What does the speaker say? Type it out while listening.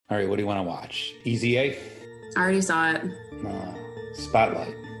All right, what do you want to watch? Easy A? I already saw it.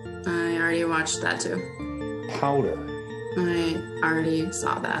 Spotlight. I already watched that too. Powder. I already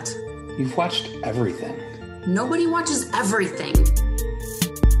saw that. You've watched everything. Nobody watches everything.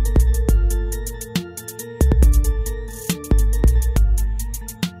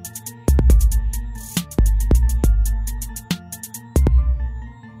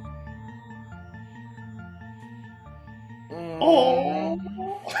 Oh.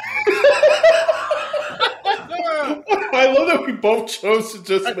 I love that we both chose to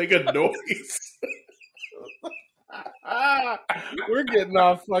just make a noise. We're getting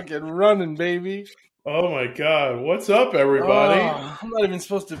off fucking running, baby. Oh my god. What's up, everybody? I'm not even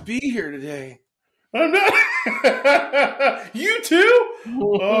supposed to be here today. I'm not. You too?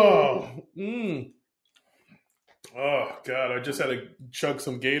 Oh. Oh god, I just had to chug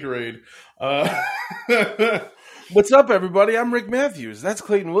some Gatorade. What's up, everybody? I'm Rick Matthews. That's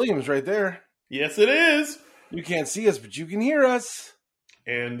Clayton Williams right there. Yes, it is. You can't see us, but you can hear us.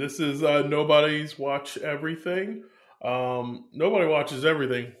 And this is Nobody's Watch Everything. Nobody watches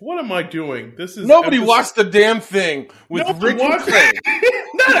everything. What am I doing? This is Nobody watched the damn thing with Rick and Clay.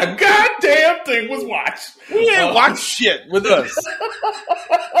 Not a goddamn thing was watched. We ain't watch shit with us.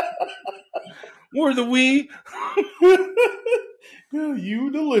 We're the we.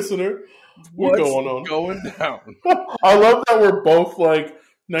 You, the listener. We're going on. Going down. I love that we're both like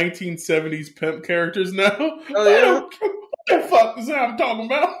 1970s pimp characters now. Oh, yeah. What the fuck is that I'm talking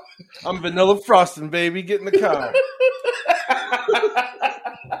about? I'm Vanilla Frosting, baby. Get in the car.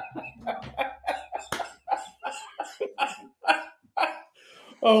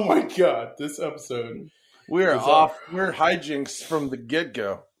 Oh my god, this episode. We're off. We're hijinks from the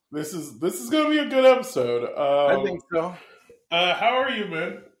get-go. This is going to be a good episode. I think so. How are you,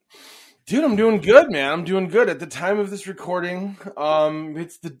 man? Dude, I'm doing good, man. I'm doing good. At the time of this recording,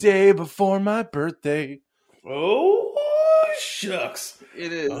 it's the day before my birthday. Oh, shucks.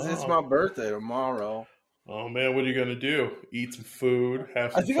 It is. Oh. It's my birthday tomorrow. Oh, man, what are you going to do? Eat some food,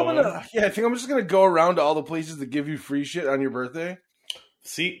 have some fun? I think I'm just going to go around to all the places that give you free shit on your birthday.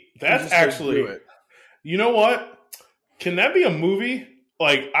 See, that's actually, you know what? Can that be a movie?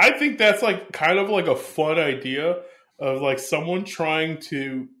 Like, I think that's like kind of like a fun idea of like someone trying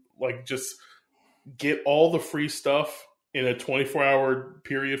to like just get all the free stuff in a 24-hour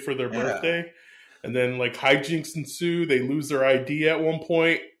period for their birthday. And then like hijinks ensue. They lose their ID at one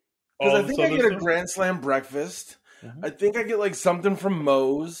point. Because I think I get a Grand Slam breakfast. Mm-hmm. I think I get like something from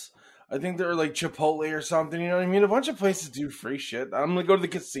Moe's. I think they're like Chipotle or something. You know what I mean? A bunch of places do free shit. I'm going to go to the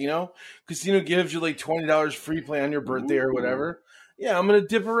casino. Casino gives you like $20 free play on your birthday or whatever. Yeah, I'm going to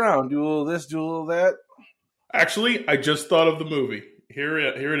dip around. Do a little this, do a little that. Actually, I just thought of the movie. Here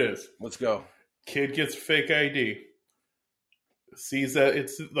it is. Let's go. Kid gets fake ID. Sees that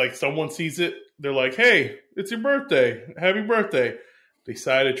it's like someone sees it. They're like, hey, it's your birthday. Happy birthday.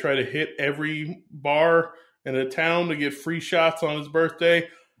 Decide to try to hit every bar in a town to get free shots on his birthday.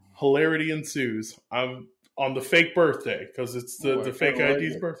 Hilarity ensues. I'm on the fake birthday because it's the fake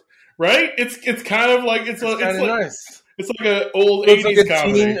ID's birthday. Right? It's kind of like it's like nice. It's like an old 80s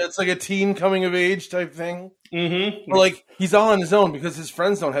comedy. It's like a teen coming of age type thing. Mm-hmm. Or like he's all on his own because his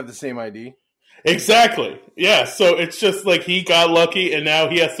friends don't have the same ID. Exactly. Yeah. So it's just like he got lucky and now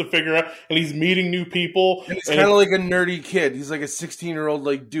he has to figure out and he's meeting new people. And he's kind of like a nerdy kid. He's like a 16-year-old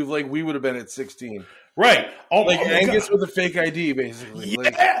like dude like we would have been at 16. Right. Oh, like Angus with a fake ID basically. Yeah.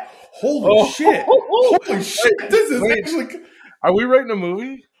 Like, holy shit. Holy shit. This is actually... Are we writing a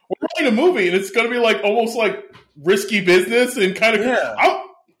movie? We're writing a movie and it's going to be like almost like risky business and kind of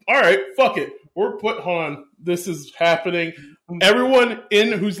all right, fuck it. We're put on. This is happening. Everyone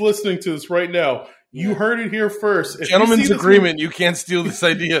who's listening to this right now, you heard it here first. Gentlemen's agreement. You can't steal this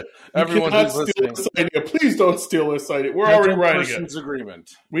idea. Everyone who's listening. This idea. Please don't steal this idea. We're already writing it. Agreement.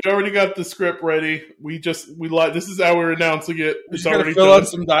 We already got the script ready. This is how we're announcing it. It's already fill out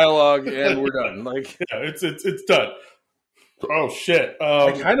some dialogue and we're done. Like it's done. Oh shit!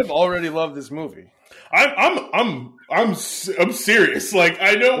 I kind of already love this movie. I'm serious. Like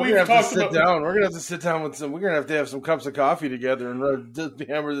I know we've talked about. We're gonna have to sit down with some. We're gonna have to have some cups of coffee together and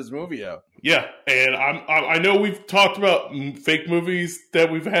hammer this movie out. Yeah, and I know we've talked about fake movies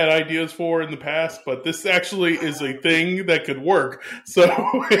that we've had ideas for in the past, but this actually is a thing that could work. So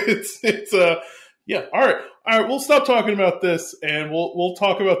it's yeah. All right. We'll stop talking about this and we'll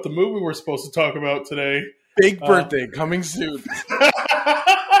talk about the movie we're supposed to talk about today. Fake birthday coming soon.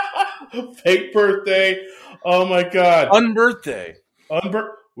 Fake birthday. Oh my god. Unbirthday.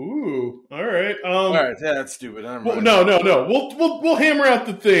 Ooh. All right. All right. Yeah, that's stupid. No. We'll hammer out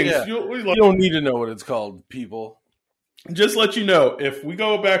the things. Yeah. You don't need to know what it's called, people. just let you know, if we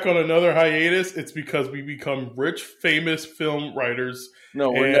go back on another hiatus, it's because we become rich, famous film writers. No,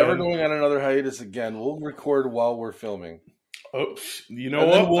 we're never going on another hiatus again. We'll record while we're filming. Oh, you know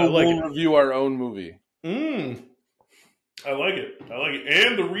what? We'll review our own movie. I like it.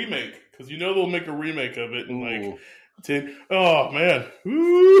 And the remake, because they'll make a remake of it in like 10. Oh man,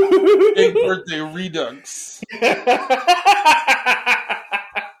 Big Birthday Redux.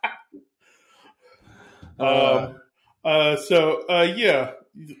 Yeah,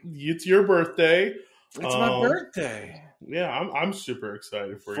 it's your birthday. It's my birthday. Yeah, I'm super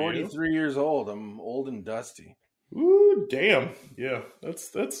excited for 43 you. 43 years old. I'm old and dusty. Ooh, damn. Yeah,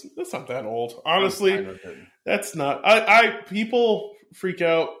 that's not that old. Honestly, that's not. People freak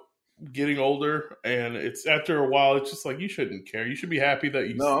out getting older, and it's after a while. It's just like, you shouldn't care. You should be happy that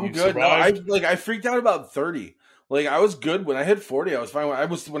you. No, I'm you good. survived. No, I freaked out about 30. Like, I was good when I hit 40. I was fine.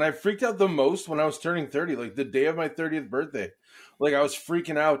 When I freaked out the most when I was turning 30, like the day of my 30th birthday. Like, I was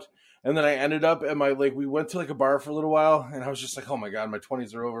freaking out. And then I ended up at we went to like a bar for a little while, and I was just like, oh my God, my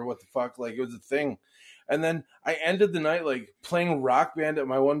 20s are over. What the fuck? Like, it was a thing. And then I ended the night like playing Rock Band at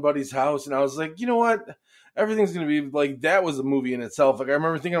my one buddy's house, and I was like, you know what? Everything's going to be like, that was a movie in itself. Like, I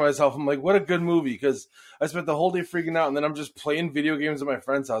remember thinking to myself, I'm like, what a good movie, because I spent the whole day freaking out, and then I'm just playing video games at my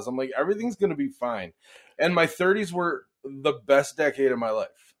friend's house. I'm like, everything's going to be fine. And my 30s were the best decade of my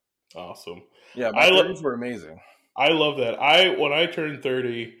life. Awesome. Yeah, my 30s were amazing. I love that. When I turned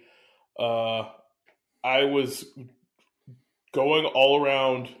 30, I was going all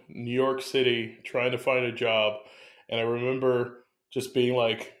around New York City trying to find a job, and I remember just being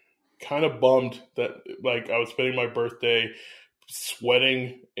like kind of bummed that like I was spending my birthday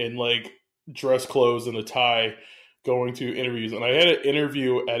sweating in like dress clothes and a tie going to interviews. And I had an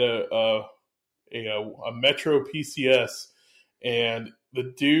interview at a Metro PCS, and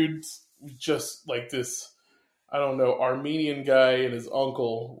the dude's just like this, I don't know, Armenian guy and his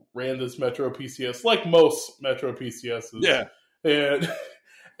uncle ran this Metro PCS, like most Metro PCSs. Yeah.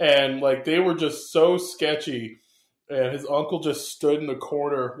 And like they were just so sketchy, and his uncle just stood in the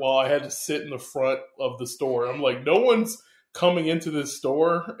corner while I had to sit in the front of the store. I'm like, no one's coming into this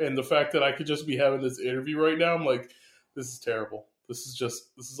store, and the fact that I could just be having this interview right now, I'm like, this is terrible. This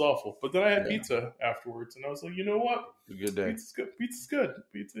is awful. But then I had pizza afterwards, and I was like, you know what? A good day. Pizza's good. Pizza's good.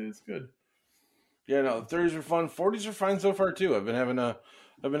 Pizza is good. Yeah, no, 30s are fun. 40s are fine so far too. I've been having, I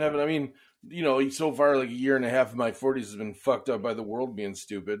mean, you know, so far like a year and a half of my 40s has been fucked up by the world being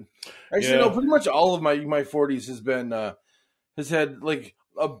stupid. Actually, no, pretty much all of my 40s has had like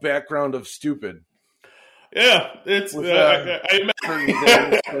a background of stupid. Yeah, it's not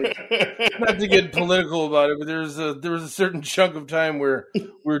to get political about it, but there was a certain chunk of time where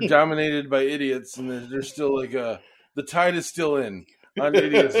we're dominated by idiots, and there's still like the tide is still in on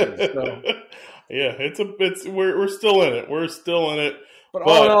idiots. So. Yeah, we're still in it. We're still in it. But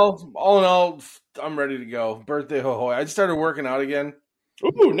all in all, I'm ready to go. Birthday ho ho! I just started working out again.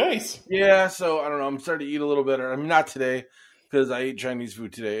 Ooh, nice. Yeah, so I don't know. I'm starting to eat a little better. I mean, not today because I ate Chinese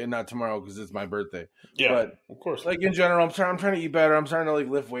food today, and not tomorrow because it's my birthday. Yeah, but of course. Like in general, I'm trying to eat better. I'm starting to like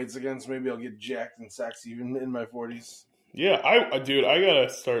lift weights again, so maybe I'll get jacked and sexy even in my 40s. Yeah, I gotta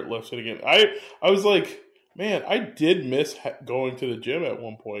start lifting again. I was like, man, I did miss going to the gym at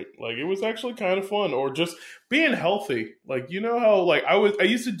one point. Like, it was actually kind of fun, or just being healthy. Like, you know how like I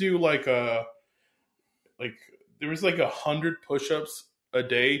used to do like there was like 100 push-ups a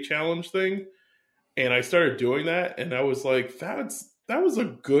day challenge thing, and I started doing that, and I was like, that was a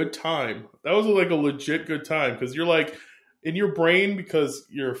good time. That was like a legit good time, because you're like in your brain, because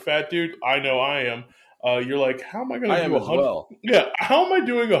you're a fat dude. I know I am. You're like, how am I going to do 100? Well. Yeah, how am I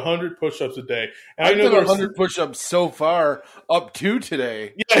doing 100 push-ups a day? And I know 100 push-ups so far up to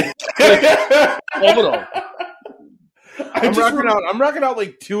today. Yeah. Phenomenal. I'm rocking out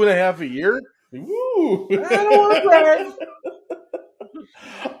like 2.5 a year. Woo. I don't want to brag.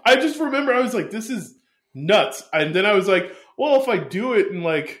 I just remember I was like, this is nuts. And then I was like, well, if I do it and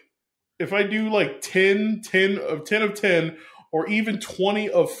like, if I do like 10 of 10, or even 20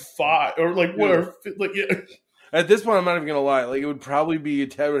 of 5, or like whatever, like yeah. At this point, I'm not even gonna lie. Like, it would probably be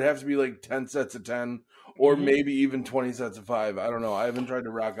it would have to be like 10 sets of 10, or maybe even 20 sets of 5. I don't know. I haven't tried to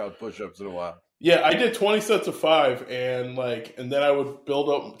rock out push-ups in a while. Yeah, I did 20 sets of 5, and then I would build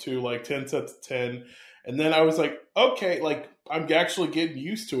up to like 10 sets of 10, and then I was like, okay, like I'm actually getting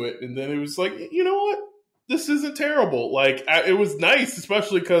used to it, and then it was like, you know what, this isn't terrible. Like it was nice,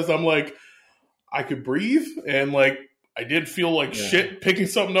 especially because I'm like, I could breathe, and like I did feel like shit picking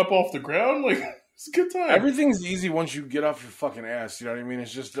something up off the ground. Like, it's a good time. Everything's easy once you get off your fucking ass. You know what I mean?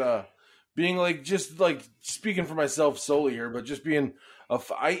 It's just being like, just like speaking for myself solely here, but just being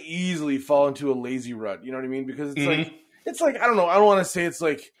I easily fall into a lazy rut. You know what I mean? Because it's like it's like, I don't know. I don't want to say it's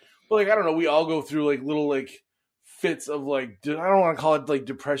like, but like, I don't know. We all go through like little like fits of like, I don't want to call it like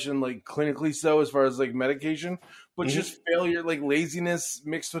depression, like clinically so as far as like medication, but just failure, like laziness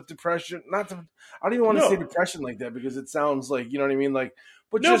mixed with depression. I don't even want to say depression like that because it sounds like, you know what I mean? Like,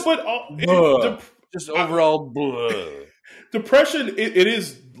 but just, just overall depression, it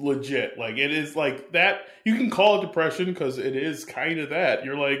is legit. Like, it is like that. You can call it depression because it is kind of that.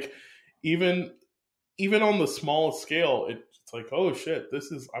 You're like, even on the smallest scale, it's like, oh shit,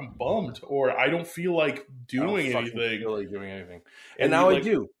 I'm bummed, or I don't feel like doing anything. And now I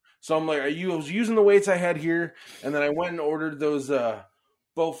do. So I'm like, I was using the weights I had here, and then I went and ordered those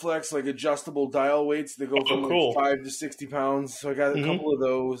Bowflex like adjustable dial weights that go from like 5 to 60 pounds. So I got a couple of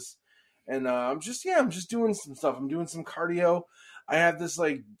those, and I'm just doing some stuff. I'm doing some cardio. I have this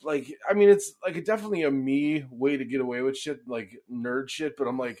like I mean, it's like definitely a me way to get away with shit, like nerd shit. But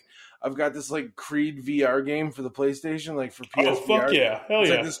I'm like, I've got this like Creed VR game for the PlayStation, like for PSVR. Oh fuck yeah, hell it's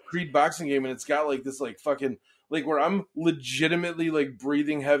yeah! Like this Creed boxing game, and it's got like this like fucking like where I'm legitimately like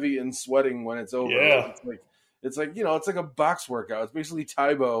breathing heavy and sweating when it's over. Yeah, it's like you know, it's like a box workout. It's basically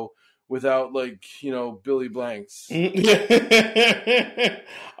Tybo without like, you know, Billy Blanks. Oh,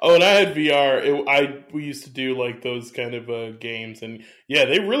 when I had VR, we used to do like those kind of games, and yeah,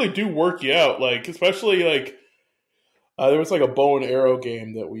 they really do work you out. Like, especially like there was like a bow and arrow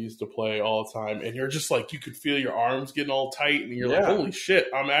game that we used to play all the time, and you're just like, you could feel your arms getting all tight, and you're like, holy shit,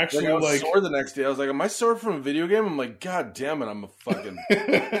 I'm actually I was sore the next day. I was like, am I sore from a video game? I'm like, god damn it, I'm a fucking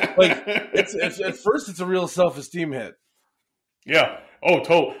like. It's at first it's a real self-esteem hit. Yeah.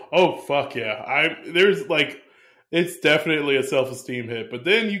 Oh, fuck yeah. There's like, it's definitely a self-esteem hit, but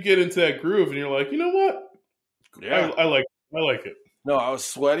then you get into that groove and you're like, you know what? Yeah. I like it. No, I was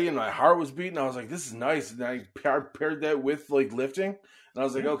sweaty and my heart was beating. I was like, this is nice. And I paired that with like lifting, and I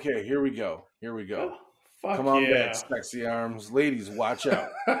was like, okay, here we go. Oh, fuck come on back, sexy arms. Ladies, watch out.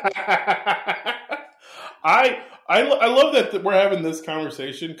 I love that we're having this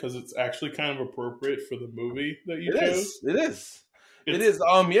conversation because it's actually kind of appropriate for the movie that you chose. It is.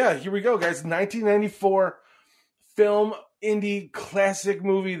 Yeah, here we go, guys. 1994 film indie classic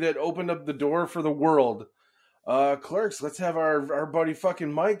movie that opened up the door for the world. Clerks, let's have our buddy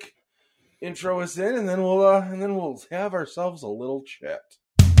fucking Mike intro us in, and then we'll have ourselves a little chat.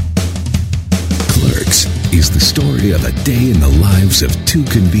 Clerks is the story of a day in the lives of two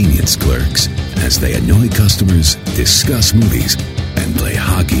convenience clerks as they annoy customers, discuss movies, and play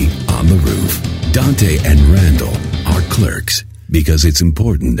hockey on the roof. Dante and Randall are clerks because it's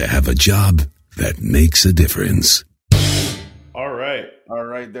important to have a job that makes a difference. All right,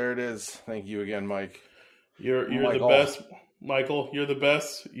 there it is. Thank you again, Mike. You're the best, Michael. You're the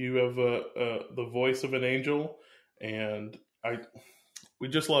best. You have the voice of an angel, and we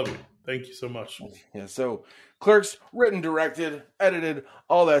just love you. Thank you so much. Yeah, so Clerks, written, directed, edited,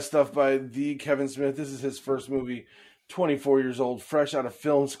 all that stuff by the Kevin Smith. This is his first movie, 24 years old, fresh out of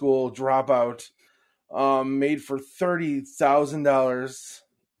film school, dropout, made for $30,000.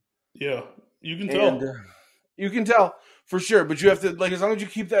 Yeah, you can tell. And, you can tell, for sure, but you have to, like, as long as you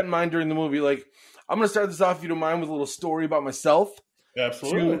keep that in mind during the movie, like, I'm going to start this off, if you don't mind, with a little story about myself.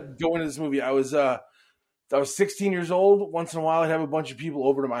 Absolutely. To go into this movie, I was 16 years old. Once in a while, I'd have a bunch of people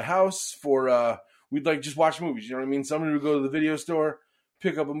over to my house for, we'd like just watch movies. You know what I mean? Somebody would go to the video store,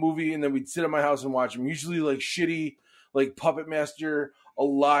 pick up a movie, and then we'd sit at my house and watch them. Usually like shitty, like Puppet Master, a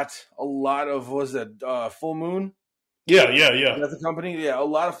lot of, what was that, Full Moon? Yeah. That's the company? Yeah, a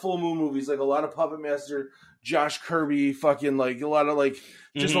lot of Full Moon movies, like a lot of Puppet Master, Josh Kirby, fucking like a lot of like,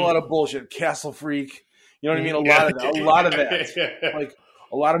 just a lot of bullshit. Castle Freak. You know what I mean? A lot of that. Like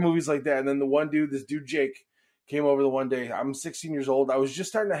a lot of movies like that. And then this dude Jake, came over the one day. I'm 16 years old. I was just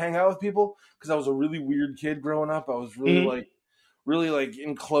starting to hang out with people because I was a really weird kid growing up. I was really like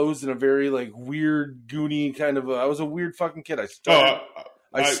enclosed in a very like weird, goony kind of. I was a weird fucking kid. I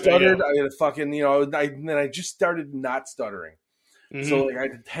stuttered. I had a fucking, you know. Then I just started not stuttering. Mm-hmm. So like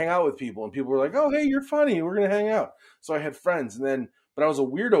I'd hang out with people, and people were like, "Oh, hey, you're funny. We're gonna hang out." So I had friends, but I was a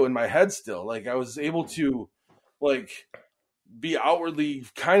weirdo in my head still. Like I was able to, like, be outwardly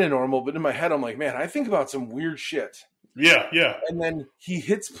kind of normal, but in my head, I'm like, man, I think about some weird shit. Yeah. And then he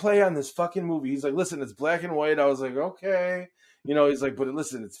hits play on this fucking movie. He's like, listen, it's black and white. I was like, okay. You know, he's like, but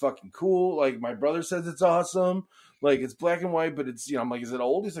listen, it's fucking cool. Like, my brother says it's awesome. Like, it's black and white, but it's, you know, I'm like, is it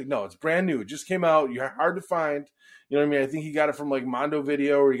old? He's like, no, it's brand new. It just came out. You're hard to find. You know what I mean? I think he got it from, like, Mondo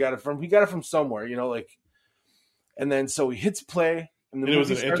Video, or he got it from somewhere, you know, like. And then, so he hits play. And it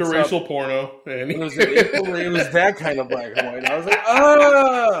was an interracial porno. And it was that kind of black and white. I was like,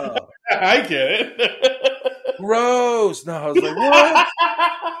 oh. I get it. Gross. No, I was like, what?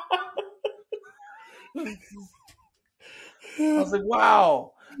 I was like,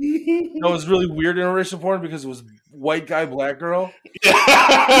 wow. That was really weird interracial porn because it was white guy, black girl.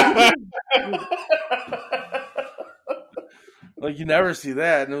 Like you never see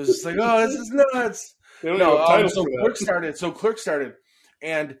that, and it was just like, oh, this is nuts. No, so Clerks started,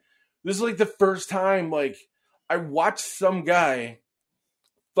 and this is like the first time like I watched some guy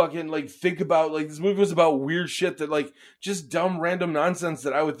fucking like think about like this movie was about weird shit that like just dumb random nonsense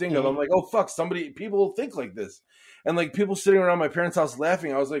that I would think of. I'm like, oh fuck, people think like this, and like people sitting around my parents' house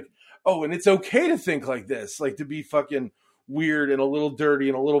laughing. I was like, oh, and it's okay to think like this, like to be fucking weird and a little dirty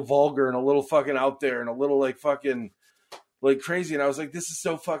and a little vulgar and a little fucking out there and a little like fucking like crazy. And I was like, this is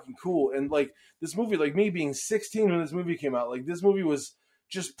so fucking cool. And like this movie, like me being 16 when this movie came out, like this movie was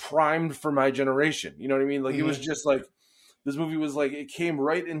just primed for my generation. You know what I mean? Like it was just like, this movie was like, it came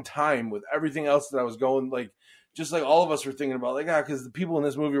right in time with everything else that I was going, like, just like all of us were thinking about, like, because the people in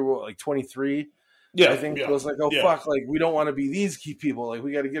this movie were like 23. Yeah. I think it was like, oh, fuck, like, we don't want to be these key people. Like,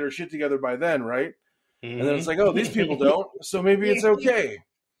 we got to get our shit together by then, right? Mm-hmm. And then it's like, oh, these people don't, so maybe it's okay.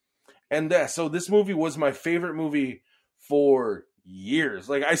 And so this movie was my favorite movie for years.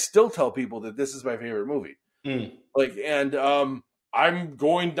 Like, I still tell people that this is my favorite movie. Like, and I'm not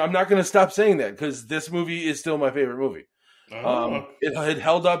going to stop saying that because this movie is still my favorite movie. It had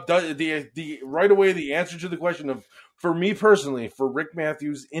held up the right away. The answer to the question of, for me personally, for Rick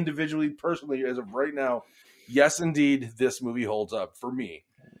Matthews individually, personally, as of right now, yes, indeed, this movie holds up for me.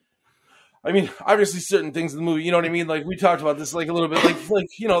 I mean, obviously, certain things in the movie, you know what I mean. Like we talked about this, like a little bit, like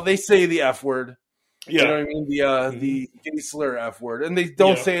you know, they say the F word, you know what I mean, the gay slur F word, and they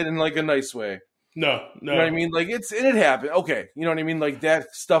don't say it in like a nice way. No. You know what I mean? Like, it happened. Okay. You know what I mean? Like,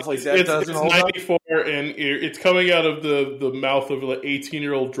 that stuff like that doesn't hold up. It's 94, and it's coming out of the mouth of an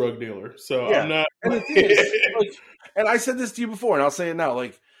 18-year-old drug dealer. So, yeah. I'm not... And the thing is, like, and I said this to you before, and I'll say it now,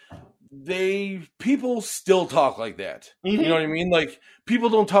 like, people still talk like that. Mm-hmm. You know what I mean? Like, people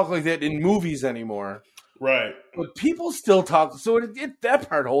don't talk like that in movies anymore. Right. But people still talk, so that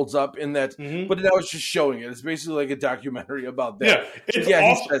part holds up in that, but now it's just showing it. It's basically like a documentary about that. Yeah,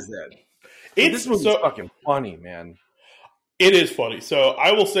 he says that. This movie's fucking funny, man. It is funny. So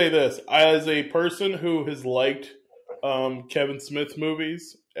I will say this. As a person who has liked Kevin Smith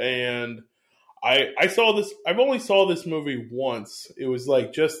movies, and I saw this, I've only saw this movie once. It was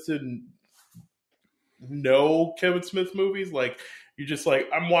like just to know Kevin Smith movies. Like, you just like,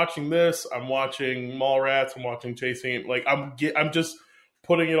 I'm watching this, I'm watching Mallrats, I'm watching Chasing, like I'm just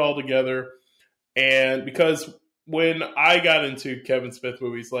putting it all together. And because when I got into Kevin Smith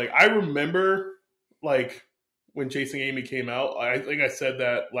movies, like I remember like when Chasing Amy came out, I think I said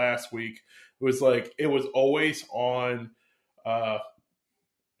that last week. It was like, it was always on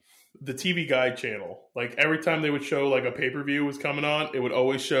the TV Guide channel. Like every time they would show like a pay-per-view was coming on, it would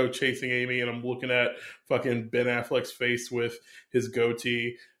always show Chasing Amy, and I'm looking at fucking Ben Affleck's face with his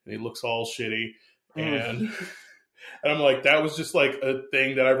goatee, and he looks all shitty. And I'm like, that was just like a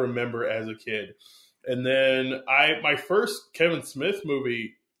thing that I remember as a kid. And then my first Kevin Smith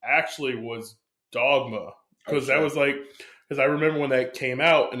movie actually was Dogma, because that was like, because I remember when that came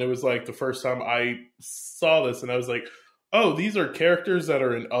out, and it was like the first time I saw this, and I was like, oh, these are characters that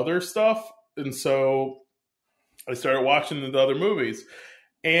are in other stuff. And so I started watching the other movies,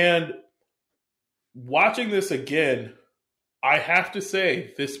 and watching this again, I have to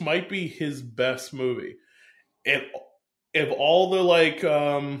say this might be his best movie. And of all the like,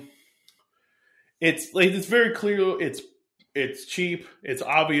 it's like, it's very clear. It's cheap. It's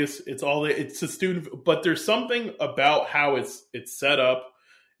obvious. It's a student, but there's something about how it's set up.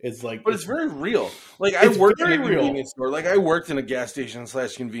 It's like, but it's very real. Like I worked in a convenience store. Like I worked in a gas station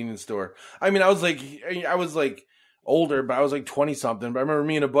 / convenience store. I mean, I was like older, but I was like 20 something. But I remember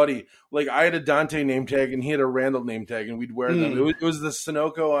me and a buddy, like I had a Dante name tag and he had a Randall name tag, and we'd wear them. It was the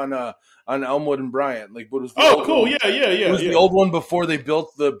Sunoco on Elmwood and Bryant. Like, but it was the cool. One. Yeah. It was the old one before they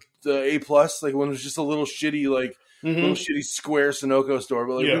built the A+, like when it was just a little shitty, like little shitty square Sunoco store.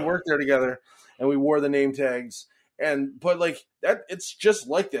 But like we worked there together and we wore the name tags. But like that, it's just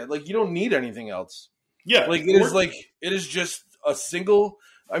like that. Like you don't need anything else. Yeah. Like it is just a single.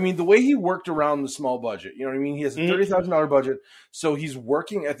 I mean, the way he worked around the small budget, you know what I mean? He has a $30,000 budget, so he's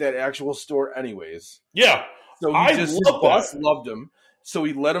working at that actual store anyways. Yeah. So his boss loved him, so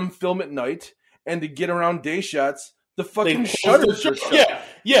he let him film at night, and to get around day shots, the fucking shutters.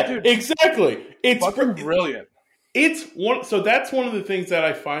 Yeah, dude, exactly. It's fucking brilliant. So that's one of the things that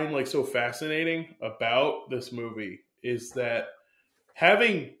I find like so fascinating about this movie is that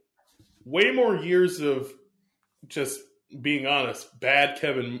having way more years of just being honest, bad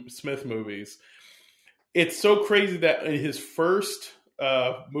Kevin Smith movies. It's so crazy that in his first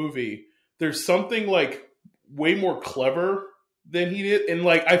movie, there's something like way more clever than he did. And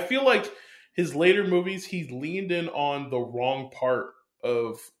like, I feel like his later movies, he's leaned in on the wrong part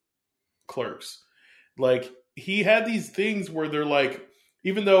of Clerks. Like, he had these things where they're like,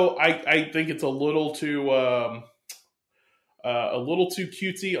 even though I think it's a little too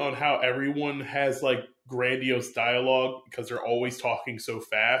cutesy on how everyone has like grandiose dialogue because they're always talking so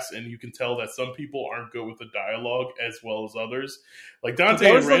fast, and you can tell that some people aren't good with the dialogue as well as others. Like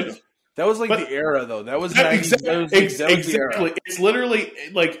Dante and Randall. That was like the era, though. That was 90s. Exactly. It's literally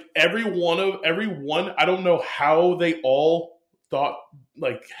like every one. I don't know how they all thought,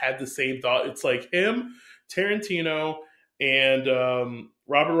 like, had the same thought. It's like him, Tarantino, and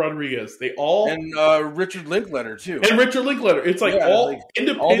Robert Rodriguez. They all and Richard Linklater too. And Richard Linklater. It's like all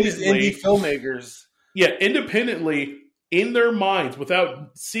independently, all these indie filmmakers. Yeah, independently in their minds,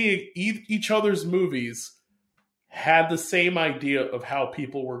 without seeing each other's movies, had the same idea of how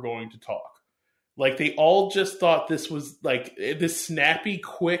people were going to talk. Like, they all just thought this was like this snappy,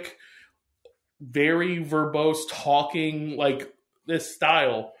 quick, very verbose talking, like this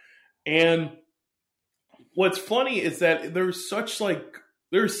style. And what's funny is that there's such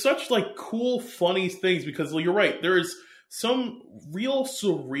cool, funny things, because you're right. There is some real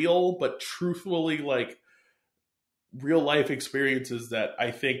surreal, but truthfully like real life experiences that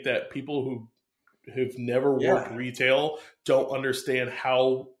I think that people who've never worked retail don't understand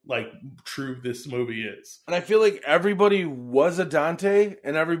how like true this movie is. And I feel like everybody was a Dante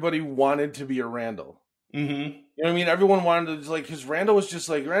and everybody wanted to be a Randall. Mm-hmm. You know what I mean? Everyone wanted to, like, because Randall's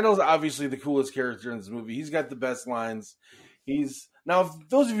obviously the coolest character in this movie. He's got the best lines. Now, if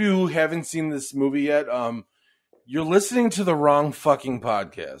those of you who haven't seen this movie yet, you're listening to the wrong fucking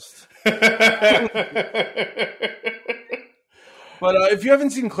podcast. But if you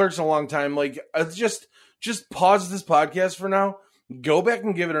haven't seen Clerks in a long time, like, just pause this podcast for now. Go back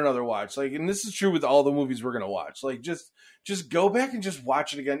and give it another watch. Like, and this is true with all the movies we're gonna watch. Like, just go back and just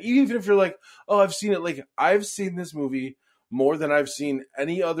watch it again. Even if you're like, oh, I've seen it. Like, I've seen this movie more than I've seen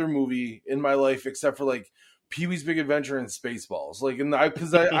any other movie in my life, except for like Pee-wee's Big Adventure and Spaceballs. Like,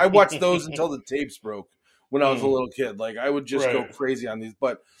 because I watched those until the tapes broke when I was a little kid. Like, I would just go crazy on these.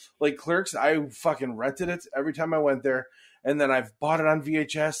 But like Clerks, I fucking rented it every time I went there. And then I've bought it on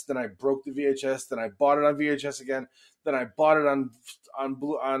VHS. Then I broke the VHS. Then I bought it on VHS again. Then I bought it on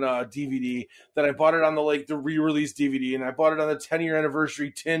DVD. Then I bought it on the re-release DVD. And I bought it on the 10-year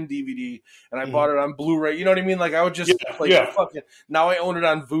anniversary tin DVD. And I bought it on Blu-ray. You know what I mean? Like, I would just fucking. Now I own it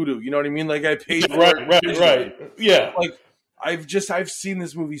on Vudu. You know what I mean? Like, I paid for it. Right. Yeah. Like, I've seen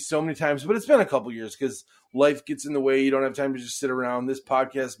this movie so many times, but it's been a couple years because life gets in the way. You don't have time to just sit around. This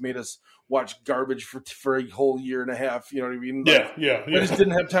podcast made us watch garbage for a whole year and a half. You know what I mean? Like, yeah. I just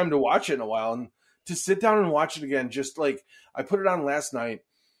didn't have time to watch it in a while, and to sit down and watch it again, just like I put it on last night,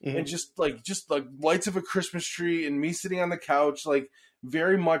 and just like lights of a Christmas tree, and me sitting on the couch, like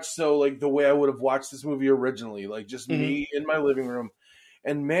very much so like the way I would have watched this movie originally, like just me in my living room.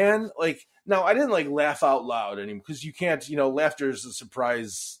 And man, like, now I didn't like laugh out loud anymore because you can't, laughter is a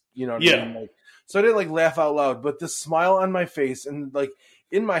surprise, you know what I mean? Like, so I didn't like laugh out loud, but the smile on my face and like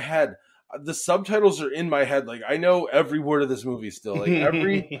in my head, the subtitles are in my head. Like, I know every word of this movie still, like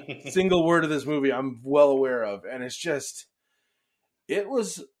every single word of this movie I'm well aware of. And it's just, it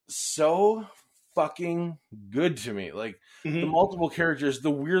was so fucking good to me. Like the multiple characters,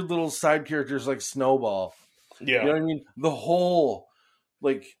 the weird little side characters like Snowball. Yeah. You know what I mean?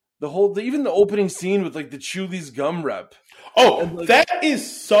 Even the opening scene with like the Chew These Gum rep. Oh, like, that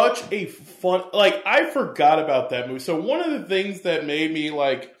is such a fun, like, I forgot about that movie. So one of the things that made me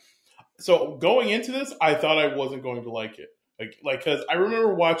like, so going into this, I thought I wasn't going to like it. Like, cause I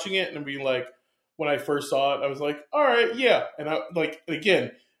remember watching it and being like, when I first saw it, I was like, all right, yeah. And I like,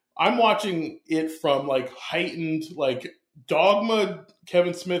 again, I'm watching it from like heightened, like Dogma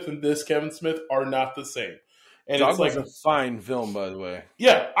Kevin Smith and this Kevin Smith are not the same. And Dogma's a fine film, by the way.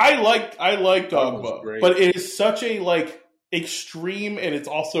 Yeah, I like Dogma, but it is such a like extreme, and it's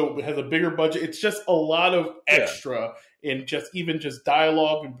also has a bigger budget. It's just a lot of extra in just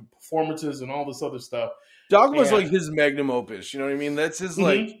dialogue and performances and all this other stuff. Dogma's like his magnum opus. You know what I mean? That's his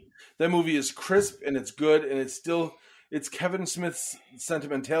like. That movie is crisp and it's good, and it's Kevin Smith's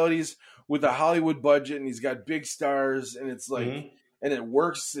sentimentalities with a Hollywood budget, and he's got big stars, and it's like. And it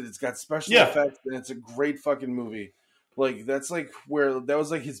works, and it's got special effects, and it's a great fucking movie. Like, that's like that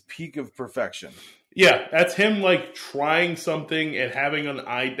was like his peak of perfection. Yeah, that's him like trying something and having an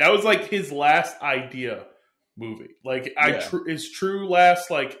idea. That was like his last idea movie. Like, his true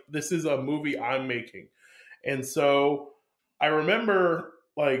last, like, this is a movie I'm making. And so I remember,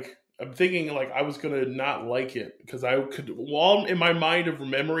 like, I'm thinking like I was gonna not like it because I could, while in my mind of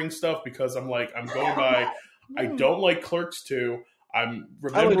remembering stuff, because I'm like, I'm going by I don't like Clerks 2. I'm I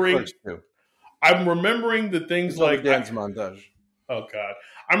like remembering. Clerks too. I'm remembering the things like dance montage. oh god,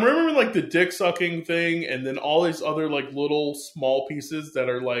 I'm remembering like the dick sucking thing, and then all these other like little small pieces that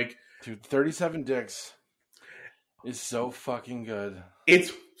are like, Dude, 37 Dicks is so fucking good.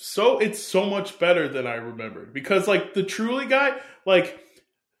 it's so much better than I remembered, because like the Truly guy, like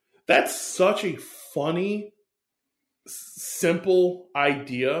that's such a funny, simple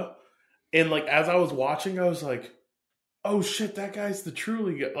idea, and like as I was watching, I was like, oh shit, that guy's the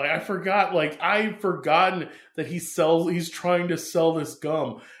Truly guy. Like I've forgotten that he's trying to sell this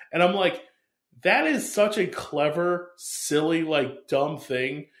gum. And I'm like, that is such a clever, silly, like dumb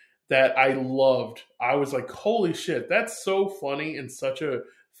thing that I loved. I was like, holy shit, that's so funny, and such a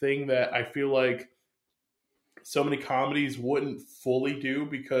thing that I feel like so many comedies wouldn't fully do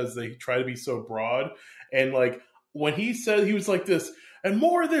because they try to be so broad. And like when he said, he was like this, and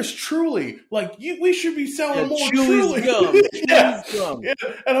more of this Truly, like we should be selling more Truly. Gum. Yeah. Gum. Yeah.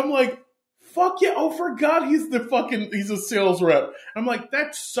 And I'm like, fuck yeah! Oh, forgot he's a sales rep. I'm like,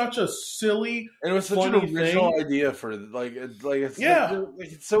 that's such a silly, And it was such an original idea for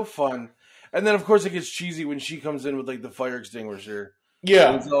it's so fun. And then of course it gets cheesy when she comes in with like the fire extinguisher. Yeah,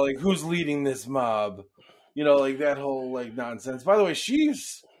 And it's all like, who's leading this mob? You know, like that whole like nonsense. By the way,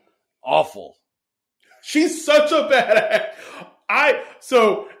 she's awful. she's such a bad act.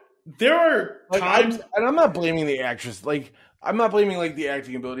 So there are Like, times, and I'm not blaming the actress. Like, I'm not blaming like the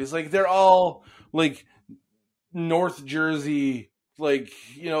acting abilities. Like, they're all like North Jersey, like,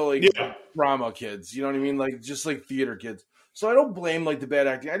 you know, like Yeah. drama kids. You know what I mean? Like, just like theater kids. So I don't blame like the bad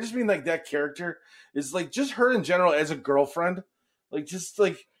acting. I just mean like that character is like just her in general as a girlfriend. Like, just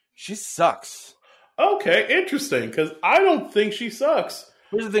like she sucks. okay, interesting, because I don't think she sucks.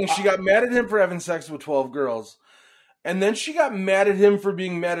 Here's the thing: she got mad at him for having sex with 12 girls, and then she got mad at him for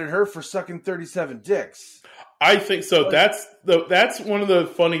being mad at her for sucking 37 dicks. I think so. That's one of the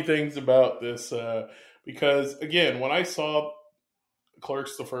funny things about this, because again, when I saw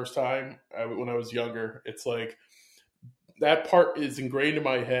Clerks the first time when I was younger, it's like that part is ingrained in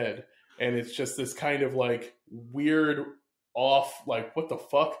my head, and it's just this kind of like weird off, like what the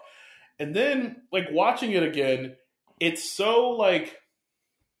fuck. And then like watching it again, it's so like,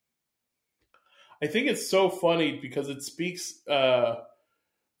 I think it's so funny because it speaks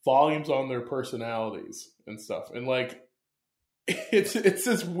volumes on their personalities and stuff. And like it's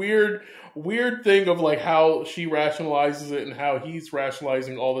this weird thing of like how she rationalizes it and how he's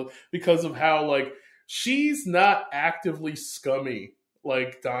rationalizing all this, because of how like she's not actively scummy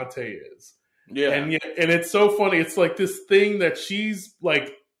like Dante is. Yeah, And it's so funny. It's like this thing that she's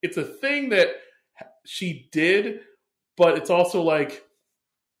like, it's a thing that she did, but it's also like,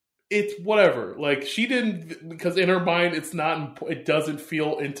 it's whatever. Like she didn't, because in her mind, it doesn't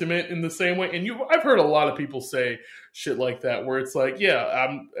feel intimate in the same way. And I've heard a lot of people say shit like that, where it's like,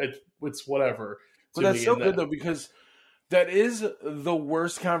 yeah, it's whatever. but that's so good though, because that is the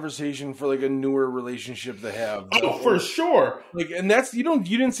worst conversation for like a newer relationship to have. Oh, for sure. Like, and that's you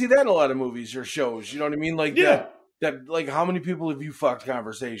didn't see that in a lot of movies or shows. You know what I mean? Like Yeah. that like, how many people have you fucked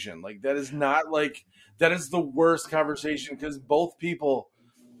conversation? Like that is not like, that is the worst conversation, because both people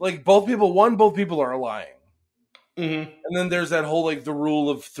are lying. Mm-hmm. And then there's that whole like the rule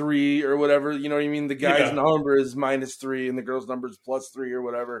of 3 or whatever. You know what I mean? The guy's number is -3 and the girl's number is +3 or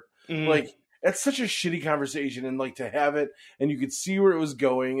whatever. Mm-hmm. Like, that's such a shitty conversation, and like to have it, and you could see where it was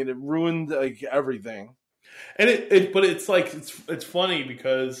going, and it ruined like everything. And but it's like it's funny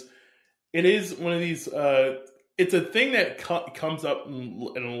because it is one of these. It's a thing that comes up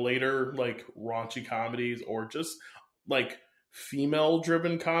in later like raunchy comedies, or just like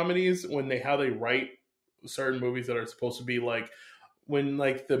female-driven comedies, when how they write certain movies that are supposed to be like, when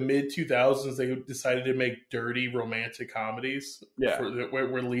like the mid-2000s they decided to make dirty romantic comedies,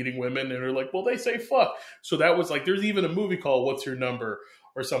 where leading women, and they're like, well, they say fuck, so that was like, there's even a movie called What's Your Number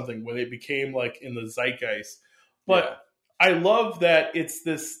or something, when it became like in the zeitgeist. But I love that it's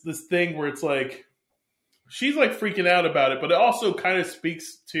this thing where it's like she's like freaking out about it, but it also kind of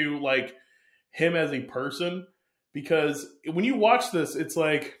speaks to like him as a person, because when you watch this, it's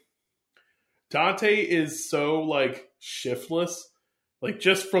like Dante is so like shiftless, like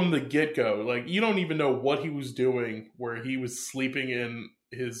just from the get-go. Like you don't even know what he was doing, where he was sleeping in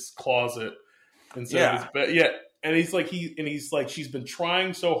his closet instead of his bed. Yeah. And he's like she's been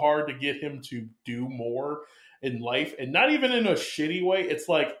trying so hard to get him to do more in life, and not even in a shitty way. It's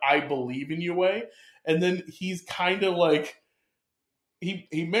like, I believe in you way. And then he's kind of like,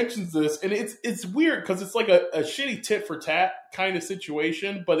 he mentions this, and it's weird because it's like a shitty tit for tat kind of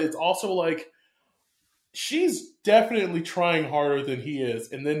situation, but it's also like, she's definitely trying harder than he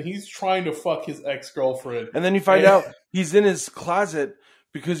is, and then he's trying to fuck his ex-girlfriend. And then you find out he's in his closet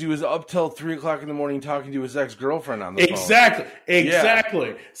because he was up till 3:00 in the morning talking to his ex-girlfriend on the phone. Exactly.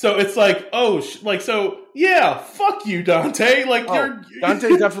 Yeah. So it's like, so yeah, fuck you, Dante. Like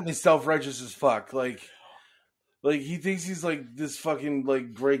Dante's definitely self-righteous as fuck. Like he thinks he's like this fucking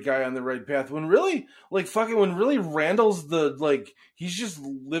like great guy on the right path. When really, Randall's he's just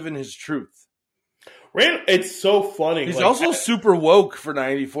living his truth. It's so funny. He's also super woke for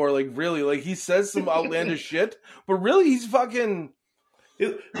 94. Like really, like he says some outlandish shit, but really he's fucking.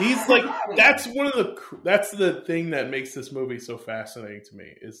 He's like that's the thing that makes this movie so fascinating to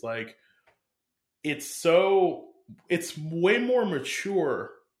me. Is like it's way more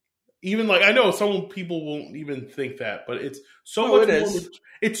mature. Even like I know some people won't even think that, but it's so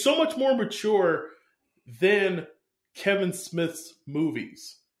much more mature than Kevin Smith's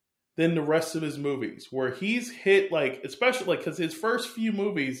movies, than the rest of his movies, where he's hit like especially like because his first few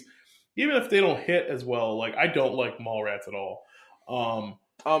movies, even if they don't hit as well, like I don't like Mallrats at all.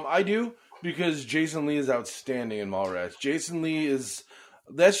 I do because Jason Lee is outstanding in Mallrats. Jason Lee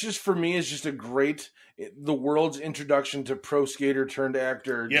that's just for me is just a great the world's introduction to pro skater turned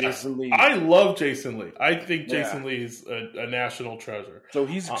actor. Yeah. Jason Lee. I love Jason Lee. I think Jason Lee is a national treasure. So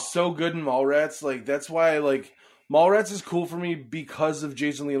he's so good in Mallrats. Like that's why like Mallrats is cool for me because of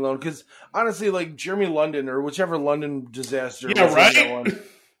Jason Lee alone. Because honestly, like Jeremy London or whichever London disaster,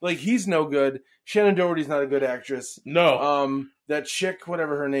 like he's no good. Shannon Doherty's not a good actress. No. That chick,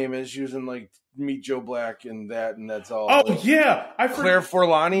 whatever her name is, she was in like Meet Joe Black and that's all. Oh yeah, Claire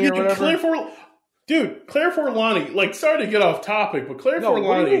Forlani or whatever. Claire Forlani. Like, sorry to get off topic, but Claire Forlani.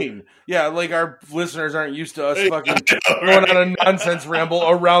 What do you mean? Yeah, like our listeners aren't used to us fucking going on a nonsense ramble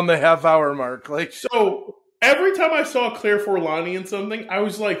around the half-hour mark. Like, so every time I saw Claire Forlani in something, I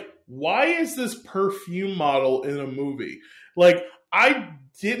was like, "Why is this perfume model in a movie?" Like,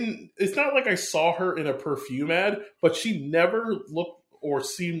 it's not like I saw her in a perfume ad, but she never looked or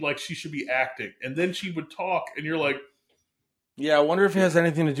seemed like she should be acting. And then she would talk, and you're like, yeah, I wonder if it has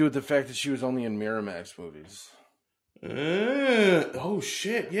anything to do with the fact that she was only in Miramax movies. Oh,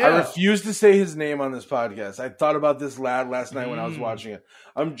 shit, yeah. I refuse to say his name on this podcast. I thought about this last night when I was watching it.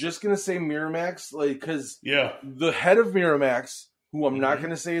 I'm just going to say Miramax, like, because the head of Miramax, who I'm not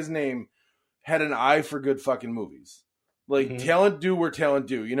going to say his name, had an eye for good fucking movies. Like, talent due where talent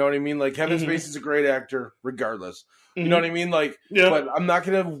due. You know what I mean? Like, Kevin Spacey's a great actor, regardless. You know what I mean? Like, but I'm not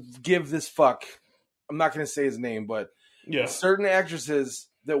going to give this fuck. I'm not going to say his name, but certain actresses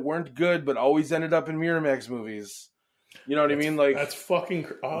that weren't good but always ended up in Miramax movies. You know what I mean? Like, that's fucking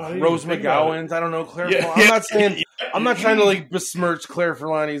Rose McGowan's. I don't know, Claire. I'm not saying I'm not trying to like besmirch Claire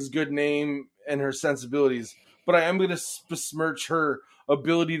Forlani's good name and her sensibilities, but I am going to besmirch her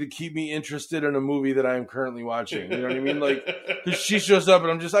ability to keep me interested in a movie that I am currently watching. You know what I mean? Like, because she shows up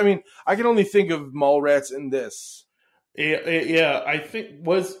and I can only think of Mallrats in this. Yeah, I think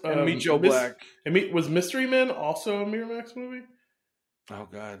and Meet Joe Black. Was Mystery Men also a Miramax movie? Oh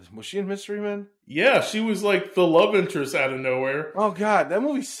God, was she in Mystery Men? Yeah, she was like the love interest out of nowhere. Oh God, that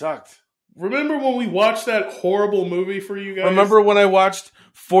movie sucked. Remember when we watched that horrible movie for you guys? Remember when I watched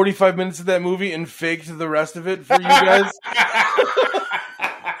 45 minutes of that movie and faked the rest of it for you guys?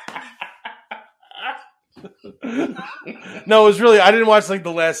 No, it was really, I didn't watch like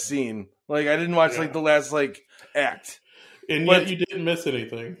the last scene. Like I didn't watch like the last like act. And yet you didn't miss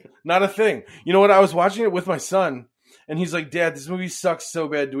anything. Not a thing. You know what? I was watching it with my son and he's like, Dad, this movie sucks so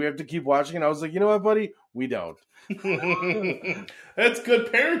bad. Do we have to keep watching? And I was like, you know what, buddy? We don't. That's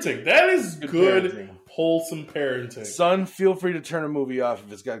good parenting. That is good wholesome parenting. Son, feel free to turn a movie off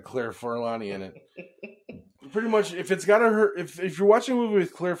if it's got Claire Forlani in it. Pretty much, if it's got if you're watching a movie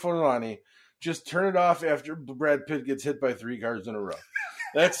with Claire Forlani, just turn it off after Brad Pitt gets hit by 3 cars in a row.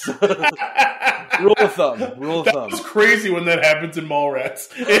 That's rule of thumb. It's crazy when that happens in Mallrats.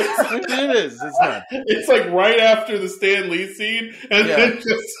 It is. It's not. It's like right after the Stan Lee scene, and then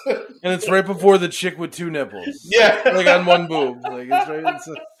and it's right before the chick with 2 nipples. Yeah, like on one boob. Like it's right.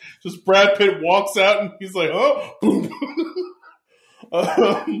 Just Brad Pitt walks out and he's like, "Oh, boom."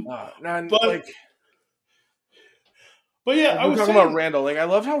 But yeah, I was talking about Randall. Like I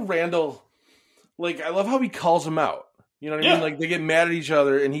love how Randall. Like I love how he calls him out. You know what I mean? Like, they get mad at each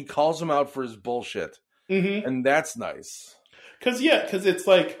other, and he calls him out for his bullshit. Mm-hmm. And that's nice. Because it's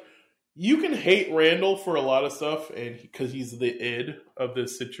like, you can hate Randall for a lot of stuff, and because he's the id of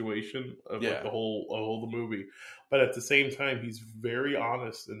this situation, of like the whole movie. But at the same time, he's very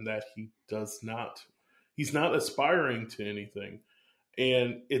honest in that he's not aspiring to anything.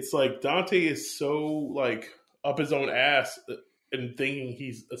 And it's like, Dante is so, like, up his own ass and thinking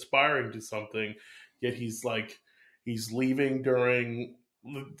he's aspiring to something. yet he's leaving during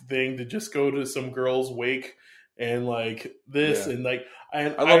the thing to just go to some girl's wake and like this and like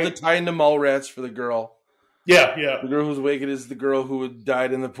and I love the tie into Mallrats for the girl. Yeah. The girl who's waking is the girl who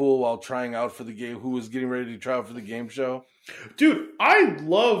died in the pool while trying out for the game, who was getting ready to try out for the game show. Dude, I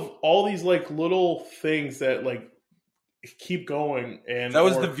love all these like little things that like keep going. And that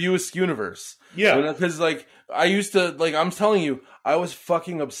was the View Askew universe. Yeah. Because like I used to like, I'm telling you, I was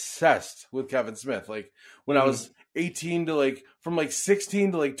fucking obsessed with Kevin Smith. Like when I was 18 to like from like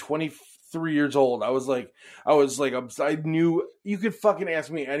 16 to like 23 years old, I was like, I knew you could fucking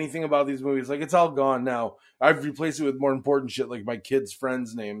ask me anything about these movies. Like it's all gone now. I've replaced it with more important shit like my kids'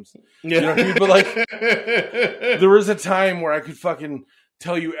 friends' names. Yeah. You know what I mean? But like there was a time where I could fucking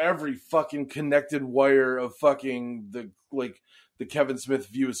tell you every fucking connected wire of fucking the Kevin Smith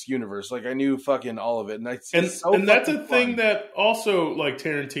View Askew universe. Like I knew fucking all of it. And and that's a thing that also like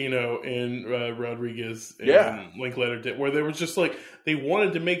Tarantino and Rodriguez and Linklater did, where they were just like they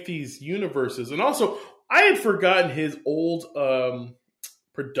wanted to make these universes. And also I had forgotten his old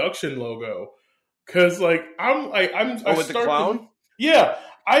production logo. Cause like with the clown? Yeah.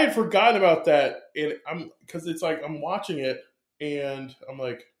 I had forgotten about that. And cause it's like I'm watching it and I'm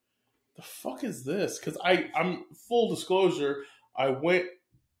like, the fuck is this? Cause I'm full disclosure, I went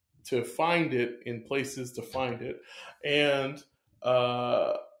to find it in places to find it. And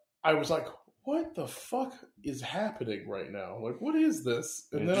I was like, what the fuck is happening right now? Like, what is this?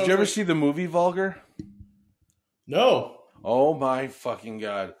 And then did you ever see the movie Vulgar? No. Oh my fucking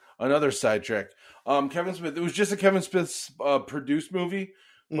God. Another sidetrack. Kevin Smith. It was just a Kevin Smith produced movie,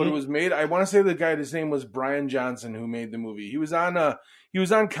 but it was made. I want to say the guy. His name was Brian Johnson, who made the movie. He was on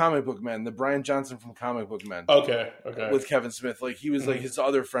Comic Book Men, the Brian Johnson from Comic Book Men. Okay. With Kevin Smith, like he was like his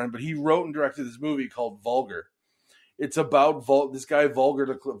other friend, but he wrote and directed this movie called Vulgar. It's about this guy Vulgar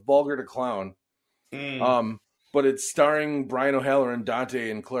to Clown. But it's starring Brian O'Halloran, Dante,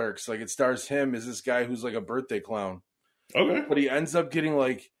 and Clerks. Like it stars him as this guy who's like a birthday clown. Okay. But he ends up getting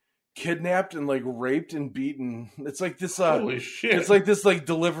like kidnapped and like raped and beaten. It's like this holy shit. It's like this like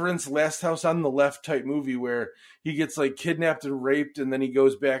Deliverance, Last House on the Left type movie where he gets like kidnapped and raped and then he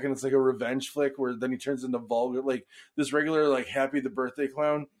goes back and it's like a revenge flick where then he turns into Vulgar, like this regular like Happy the Birthday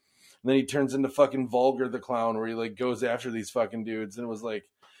Clown, and then he turns into fucking Vulgar the Clown where he like goes after these fucking dudes. And it was like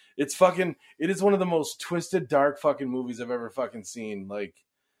it is one of the most twisted dark fucking movies I've ever fucking seen. Like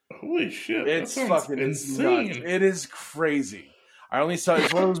holy shit, it's fucking insane. It is crazy. I only saw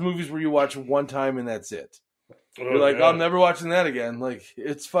it's one of those movies where you watch one time and that's it. You're like, I'm never watching that again. Like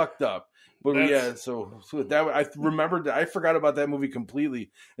it's fucked up. But so that I remembered I forgot about that movie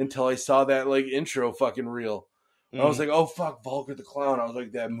completely until I saw that like intro fucking reel. I was like, oh fuck, Vulgar the Clown. I was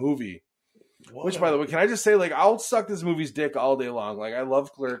like, that movie. What? Which, by the way, can I just say, like, I'll suck this movie's dick all day long. Like, I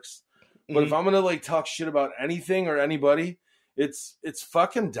love Clerks, but if I'm gonna like talk shit about anything or anybody, it's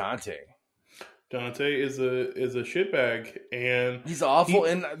fucking Dante. Dante is a shitbag, and he's awful.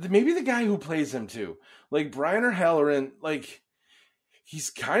 And maybe the guy who plays him too, like Brian O'Halloran, like he's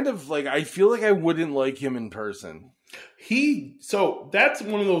kind of like I feel like I wouldn't like him in person. So that's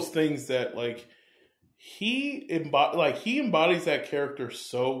one of those things that like he embodies that character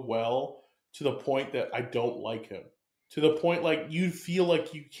so well to the point that I don't like him. To the point like you feel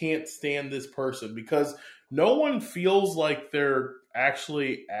like you can't stand this person because no one feels like they're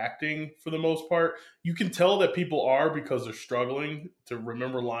actually acting for the most part. You can tell that people are because they're struggling to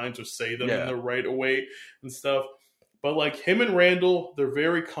remember lines or say them in the right way and stuff. But like him and Randall, they're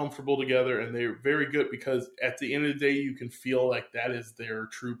very comfortable together and they're very good because at the end of the day, you can feel like that is their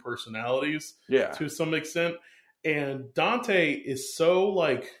true personalities to some extent. And Dante is so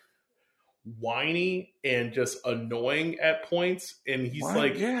like whiny and just annoying at points. And he's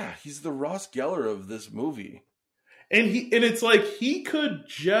he's the Ross Geller of this movie. And it's like he could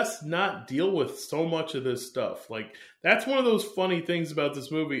just not deal with so much of this stuff. Like that's one of those funny things about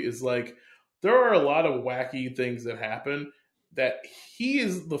this movie is like there are a lot of wacky things that happen that he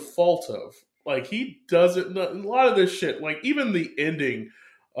is the fault of. Like he doesn't a lot of this shit. Like even the ending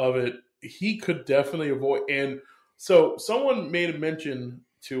of it, he could definitely avoid. And so someone made a mention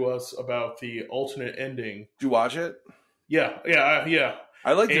to us about the alternate ending. Did you watch it? Yeah.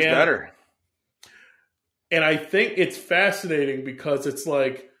 I liked it better. And I think it's fascinating because it's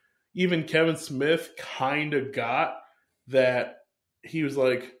like even Kevin Smith kind of got that he was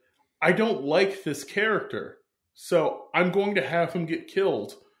like, I don't like this character, so I'm going to have him get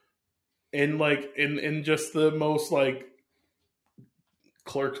killed. And like in just the most like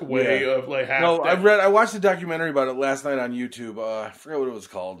Clerks way of like I watched a documentary about it last night on YouTube. I forgot what it was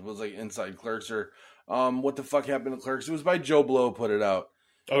called. It was like Inside Clerks or what the fuck happened to Clerks. It was by Joe Blow put it out.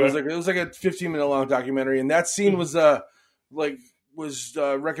 Okay. It was like a 15-minute long documentary, and that scene was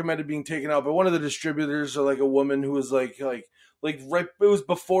recommended being taken out by one of the distributors, or like a woman who was like right. It was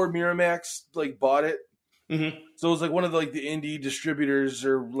before Miramax like bought it, so it was like one of the, like the indie distributors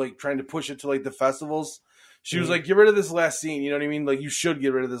or like trying to push it to like the festivals. She was like, "Get rid of this last scene." You know what I mean? Like, you should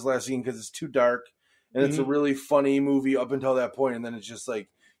get rid of this last scene because it's too dark, and it's a really funny movie up until that point, and then it's just like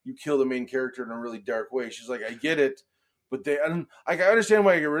you kill the main character in a really dark way. She's like, "I get it, but I understand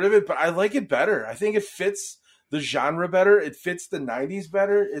why I get rid of it, but I like it better. I think it fits the genre better. It fits the 90s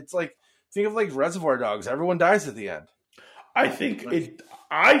better. It's like, think of like Reservoir Dogs. Everyone dies at the end. I think it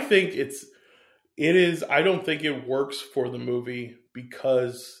is. I don't think it works for the movie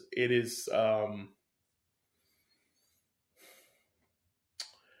because it is.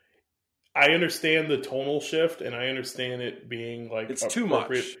 I understand the tonal shift, and I understand it being like it's too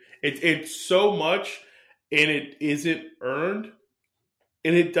much. It's so much, and it isn't earned.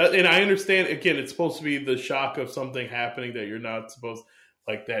 And it does, and I understand. Again, it's supposed to be the shock of something happening that you're not supposed,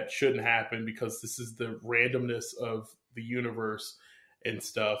 like, that shouldn't happen because this is the randomness of the universe and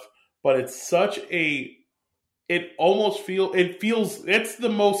stuff. But it's such a, it feels it's the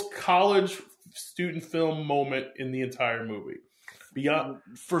most college student film moment in the entire movie. Beyond,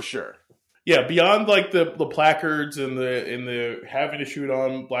 for sure. Yeah, beyond like the placards and the having to shoot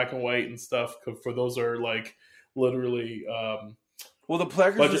on black and white and stuff, for those are like literally. Well, the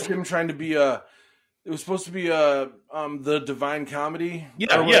placards was him trying to be it was supposed to be the Divine Comedy.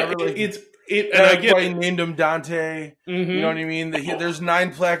 Yeah, yeah. And I get why he named him Dante. Mm-hmm. You know what I mean? There's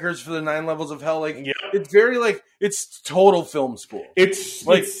 9 placards for the 9 levels of hell. Like, it's very like it's total film school. It's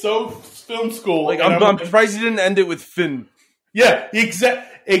like it's so film school. Like, I'm surprised he didn't end it with Finn. Yeah,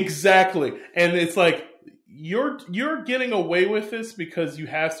 exactly. And it's like you're getting away with this because you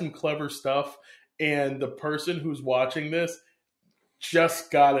have some clever stuff, and the person who's watching this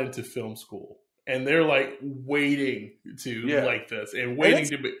just got into film school, and they're like waiting to like this and waiting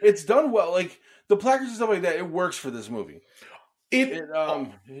to be. It's done well. Like the placards and stuff like that, it works for this movie. It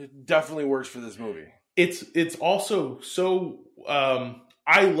definitely works for this movie. It's also so.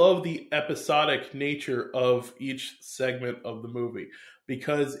 I love the episodic nature of each segment of the movie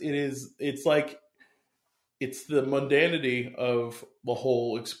because it's like it's the mundanity of the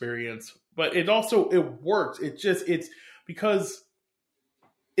whole experience, but it works. It's because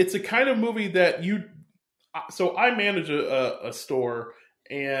it's a kind of movie that so I manage a store,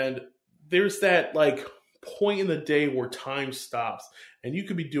 and there's that like point in the day where time stops and you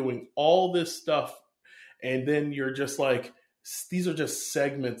could be doing all this stuff, and then you're just like, these are just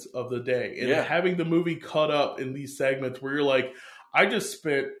segments of the day. And having the movie cut up in these segments where you're like, I just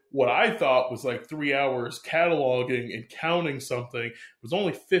spent what I thought was like 3 hours cataloging and counting something. It was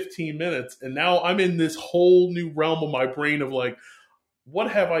only 15 minutes. And now I'm in this whole new realm of my brain of like, what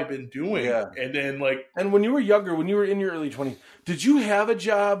have I been doing? Yeah. And then like... And when you were younger, when you were in your early 20s, did you have a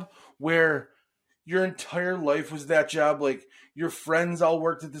job where your entire life was that job? Like your friends all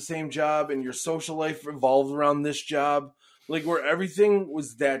worked at the same job and your social life revolved around this job? Like where everything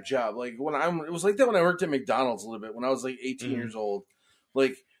was that job. Like it was like that when I worked at McDonald's a little bit when I was like 18 years old.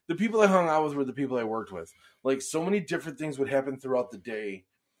 Like the people I hung out with were the people I worked with. Like so many different things would happen throughout the day.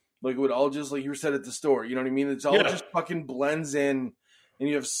 Like it would all just, like you said at the store, you know what I mean? It's all just fucking blends in, and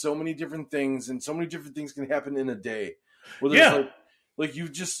you have so many different things, and so many different things can happen in a day. Like you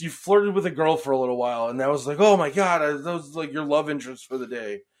flirted with a girl for a little while, and that was like, oh my God, that was like your love interest for the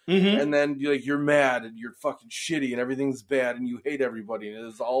day. Mm-hmm. And then you're mad and you're fucking shitty and everything's bad and you hate everybody, and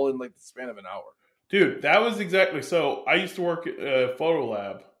it's all in like the span of an hour. Dude, that was exactly so. I used to work at a photo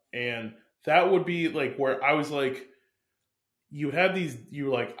lab, and that would be like where I was like, you would have these. You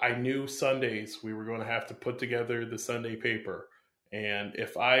were like, I knew Sundays we were going to have to put together the Sunday paper, and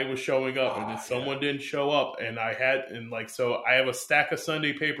if I was showing up and if someone didn't show up, and I have a stack of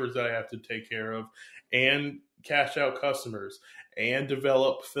Sunday papers that I have to take care of, and cash out customers, and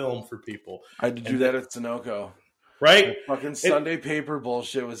develop film for people. I had to do that at Sunoco. Right? The fucking Sunday paper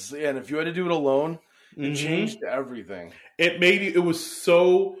bullshit was, and if you had to do it alone, it changed everything. It was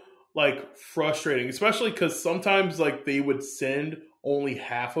so like frustrating, especially because sometimes like they would send only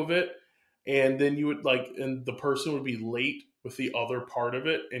half of it, and then you would and the person would be late with the other part of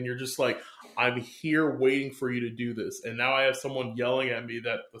it, and you're just like, I'm here waiting for you to do this, and now I have someone yelling at me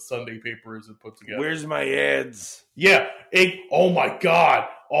that the Sunday paper isn't put together. Where's my ads? Yeah. Oh my God.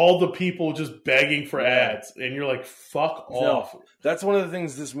 All the people just begging for ads, and you're like, fuck off. That's one of the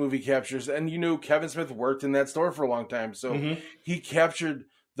things this movie captures, and Kevin Smith worked in that store for a long time, so he captured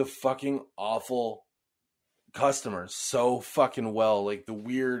the fucking awful customers so fucking well. Like the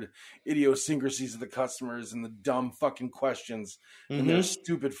weird idiosyncrasies of the customers and the dumb fucking questions and their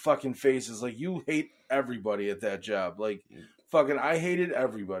stupid fucking faces. Like you hate everybody at that job. Like fucking I hated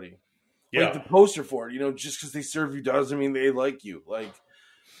everybody. Yeah. Like the poster for it, you know, just because they serve you doesn't mean they like you. Like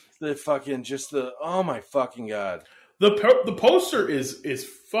the fucking oh my fucking God. The poster is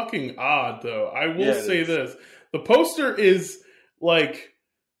fucking odd though. I will say this. The poster is like,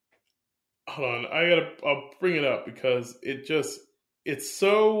 hold on, I'll bring it up because it's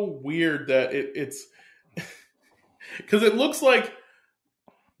so weird that it's because it looks like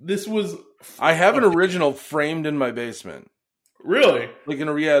this was. I have an original framed in my basement. Really? Like an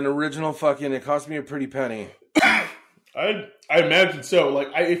original fucking. It cost me a pretty penny. I imagine so. Like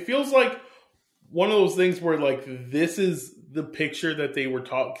it feels like one of those things where like this is the picture that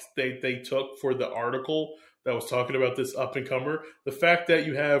they took for the article that was talking about this up and comer. The fact that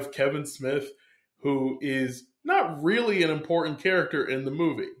you have Kevin Smith, who is not really an important character in the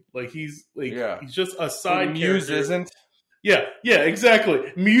movie. Like he's just a side Muse character. Isn't. Yeah,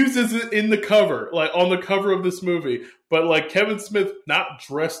 exactly. Muse is in the cover, like on the cover of this movie, but like Kevin Smith not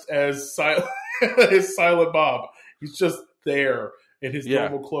dressed as Silent Bob. He's just there in his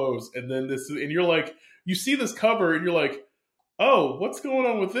normal clothes, and then and you're like, you see this cover, and you're like, oh, what's going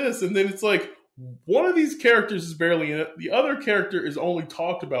on with this? And then it's like, one of these characters is barely in it. The other character is only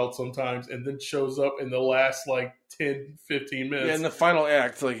talked about sometimes, and then shows up in the last like 10, 15 minutes. Yeah, in the final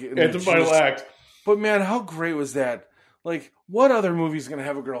act, act. But man, how great was that? Like, what other movie's gonna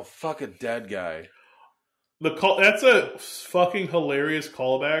have a girl fuck a dead guy? That's a fucking hilarious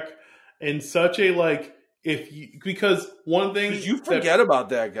callback, and such a like. Because one thing you forget about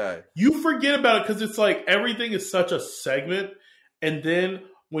that guy. You forget about it because it's like everything is such a segment, and then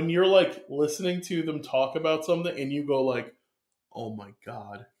when you're like listening to them talk about something, and you go like, "Oh my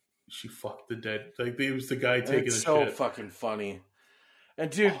God, she fucked the dead." Like it was the guy taking a shit. It's so fucking funny. And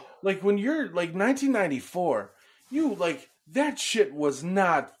dude, like when you're like 1994, you like that shit was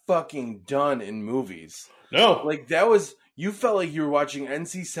not fucking done in movies. No, like that was. You felt like you were watching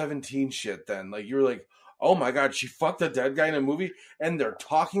NC-17 shit then. Like you were like, oh my God, she fucked a dead guy in a movie, and they're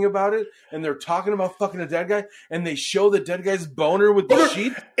talking about it, and they're talking about fucking a dead guy, and they show the dead guy's boner with the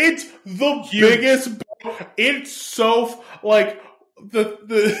sheet. It's the biggest. It's so like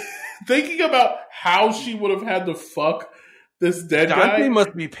the thinking about how she would have had to fuck this dead guy. Dante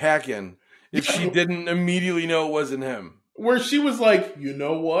must be packing if she didn't immediately know it wasn't him. Where she was like, you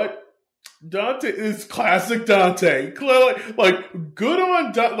know what? Dante is classic Dante. Like good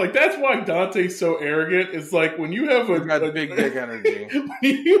on Dante. Like that's why Dante's so arrogant. It's like when you have a big dick energy.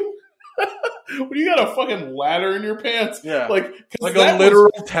 when you got a fucking ladder in your pants, like a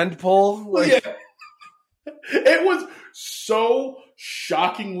literal tent pole. Like, it was so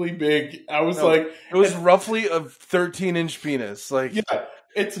shockingly big. I was like, it was roughly a 13-inch penis. Like,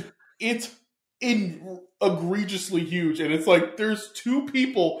 it's egregiously huge, and it's like there's two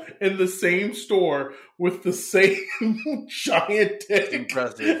people in the same store with the same giant dick.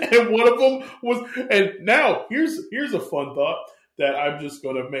 Impressive. And one of them was. And now here's a fun thought that I'm just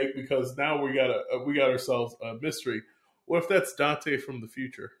going to make because now we got ourselves a mystery. What if that's Dante from the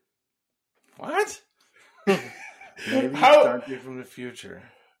future? What? Maybe Dante from the future.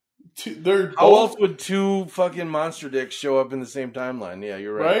 How else would two fucking monster dicks show up in the same timeline? Yeah,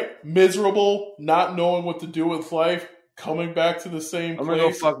 you're right. Right? Miserable, not knowing what to do with life, coming back to the same place. I'm gonna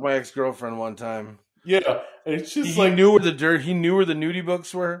go fuck my ex-girlfriend one time. Yeah, and it's just he knew where the nudie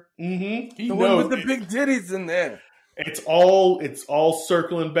books were. Mm-hmm. He knows with the big titties in there. It's all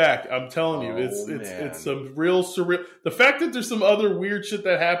circling back. I'm telling you, it's some real surreal. The fact that there's some other weird shit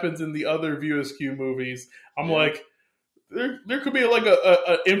that happens in the other View Askew movies, I'm like. There could be like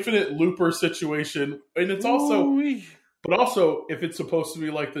a infinite looper situation, and it's also, but also if it's supposed to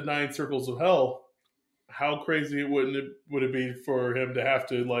be like the 9 Circles of Hell, how crazy would it be for him to have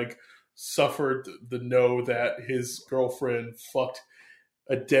to like suffer the know that his girlfriend fucked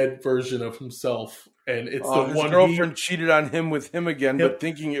a dead version of himself, and it's the his one girlfriend cheated on him with him again, but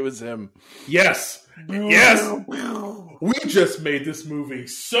thinking it was him. Yes. We just made this movie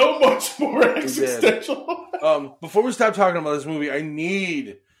so much more existential. Before we stop talking about this movie, I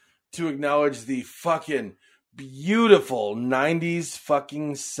need to acknowledge the fucking beautiful 90s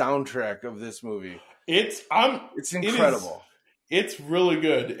fucking soundtrack of this movie. It's incredible. It's really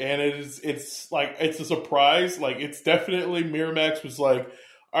good, and it's like it's a surprise. Like it's definitely Miramax was like,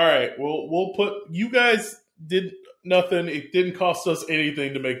 all right, we'll put you guys did nothing. It didn't cost us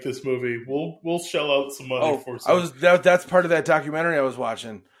anything to make this movie. We'll shell out some money for some. That's part of that documentary I was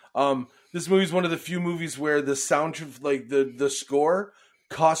watching. This movie is one of the few movies where the sound, like the score,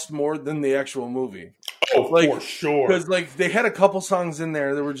 cost more than the actual movie. Oh, like, for sure. Because like they had a couple songs in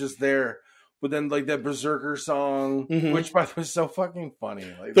there that were just there, but then like that Berserker song, which by the way is so fucking funny.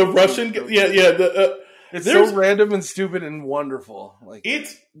 Like the Russian, it's so random and stupid and wonderful. Like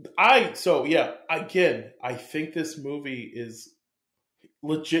I think this movie is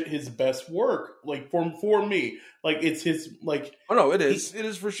legit his best work. Like for me, like it's his like. Oh no, it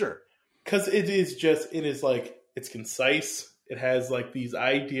is for sure. Because it is like it's concise. It has like these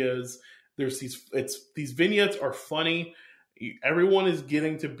ideas. There's these vignettes are funny. Everyone is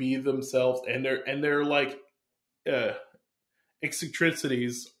getting to be themselves, and they're like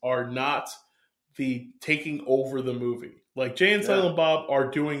eccentricities are not the taking over the movie. Like Jay and Silent Bob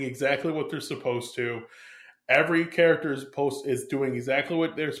are doing exactly what they're supposed to. Every character is doing exactly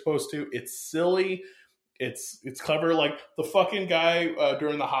what they're supposed to. It's silly. It's clever. Like the fucking guy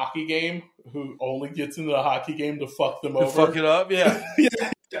during the hockey game who only gets into the hockey game to fuck them over. Fuck it up, yeah.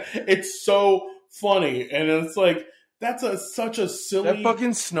 It's so funny, and it's like that's such a silly. That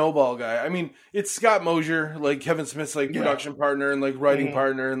fucking Snowball guy. I mean, it's Scott Mosier, like Kevin Smith's like production partner and like writing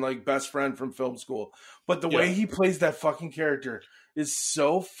partner and like best friend from film school. But the way he plays that fucking character is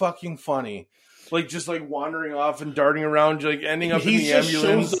so fucking funny. Like just like wandering off and darting around, like ending up in the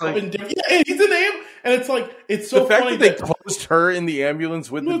ambulance. Shows up in he's an ambulance, and it's like it's so the fact funny that they closed her in the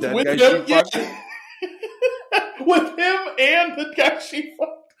ambulance with the dead guy. With him and the guy she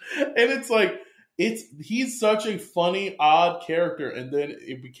fucked, and it's like he's such a funny, odd character, and then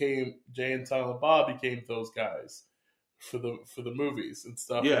it became Jay and Silent Bob became those guys for the movies and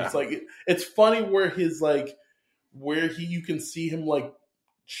stuff. Yeah, and it's like it's funny where you can see him like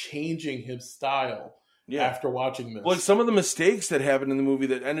changing his style after watching this. Like some of the mistakes that happened in the movie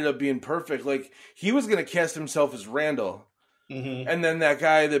that ended up being perfect. Like he was going to cast himself as Randall. And then that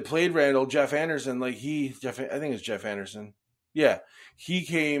guy that played Randall, Jeff Anderson, I think it's Jeff Anderson. Yeah. He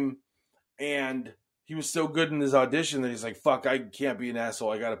came and he was so good in his audition that he's like, fuck, I can't be an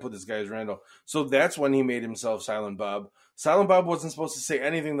asshole. I got to put this guy as Randall. So that's when he made himself Silent Bob. Silent Bob wasn't supposed to say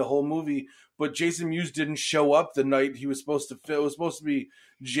anything the whole movie, but Jason Mewes didn't show up the night he was supposed to fit. It was supposed to be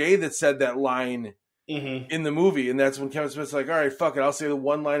Jay that said that line in the movie, and that's when Kevin Smith's like, all right, fuck it, I'll say the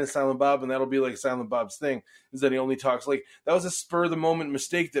one line of Silent Bob, and that'll be like Silent Bob's thing, is that he only talks. Like, that was a spur-of-the-moment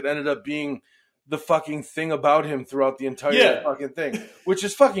mistake that ended up being the fucking thing about him throughout the entire fucking thing, which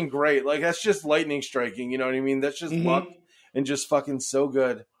is fucking great. Like, that's just lightning striking, you know what I mean? That's just luck and just fucking so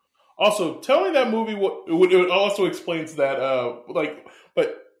good. Also, tell me that movie, it also explains that,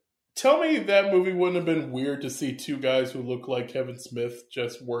 but tell me that movie wouldn't have been weird to see two guys who look like Kevin Smith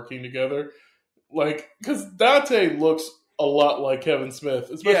just working together. Like, because Dante looks a lot like Kevin Smith,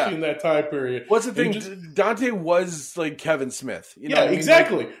 especially in that time period. What's the thing? Dante was like Kevin Smith. You know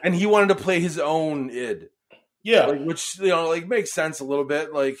exactly. Like, and he wanted to play his own id. Yeah. Like, which, makes sense a little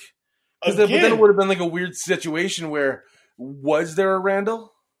bit. Like, but then it would have been like a weird situation where, was there a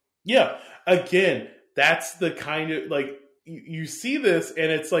Randall? Yeah. Again, that's the kind of, like, you see this, and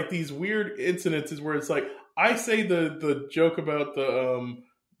it's like these weird incidences where it's like, I say the joke about the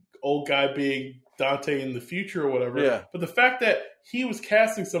old guy being Dante in the future or whatever, but the fact that he was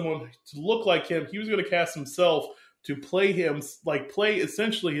casting someone to look like him, he was going to cast himself to play him, like play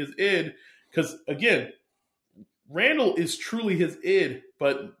essentially his id, because again, Randall is truly his id,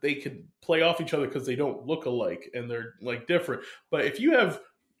 but they could play off each other because they don't look alike and they're like different. But if you have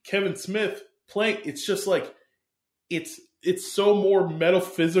Kevin Smith playing, it's just like it's so more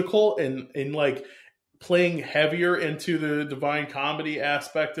metaphysical and like playing heavier into the Divine Comedy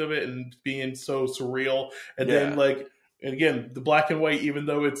aspect of it and being so surreal. And then like, and again, the black and white, even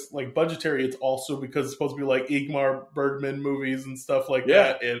though it's like budgetary, it's also because it's supposed to be like Ingmar Bergman movies and stuff like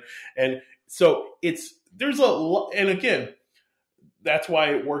that. And so there's a lot, and again, that's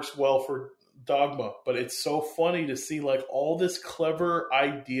why it works well for Dogma, but it's so funny to see like all this clever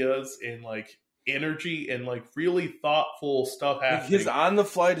ideas and like energy and like really thoughtful stuff happening. His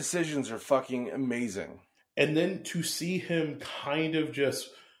on-the-fly decisions are fucking amazing. And then to see him kind of just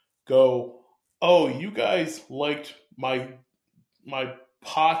go, oh, you guys liked my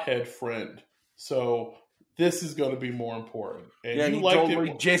pothead friend, so this is going to be more important. And you liked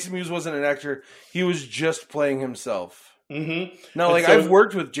it. Jason Mewes wasn't an actor; he was just playing himself. Mm-hmm. Now, like, I've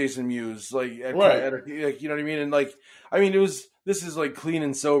worked with Jason Mewes, like, you know what I mean, and like, I mean, this is like clean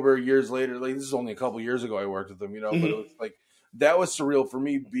and sober years later. Like, this is only a couple years ago I worked with him, you know, but it was like, that was surreal for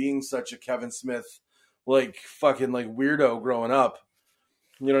me being such a Kevin Smith, like, fucking, like, weirdo growing up.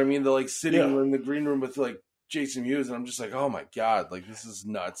 You know what I mean? The, like, sitting in the green room with, like, Jason Mewes, and I'm just like, oh my God, like, this is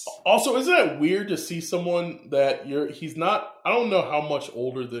nuts. Also, isn't it weird to see someone that he's not, I don't know how much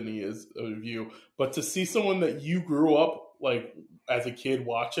older than he is of you, but to see someone that you grew up, like, as a kid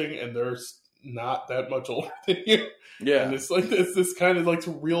watching, and they're not that much older than you. Yeah. And it's like this kind of like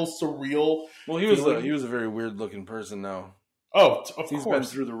real surreal. Well, he was a very weird looking person now. Oh, of He's course. been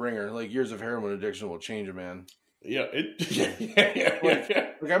through the ringer. Like, years of heroin addiction will change a man. Yeah, Like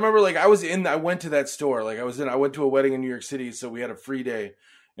I remember, like I went to that store. Like I went to a wedding in New York City, so we had a free day,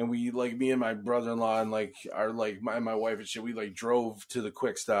 and we like me and my brother-in-law and like my wife and shit. We like drove to the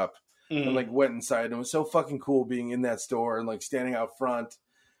Quick Stop and like went inside, and it was so fucking cool being in that store and like standing out front,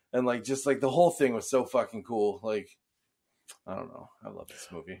 and like just like the whole thing was so fucking cool. Like I don't know, I love this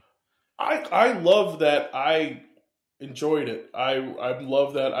movie. I love that. I enjoyed it. I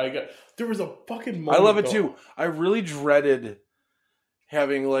love that. There was a fucking moment. I love it too. I really dreaded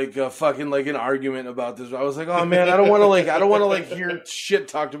having like a fucking like an argument about this. I was like, oh man, I don't want to hear shit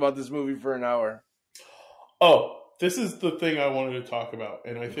talked about this movie for an hour. Oh, this is the thing I wanted to talk about,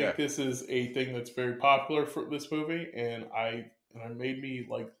 and I think this is a thing that's very popular for this movie, and it made me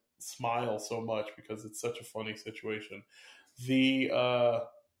like smile so much because it's such a funny situation. The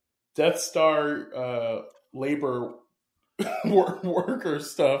Death Star labor worker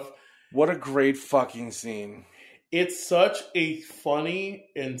stuff. What a great fucking scene. It's such a funny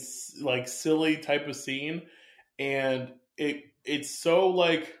and like silly type of scene, and it's so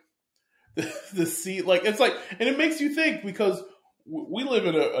like the scene, like it's like, and it makes you think because we live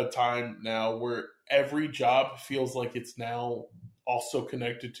in a time now where every job feels like it's now also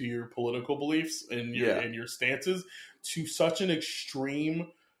connected to your political beliefs and your stances to such an extreme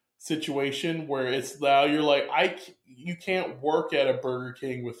situation where it's now you're like you can't work at a Burger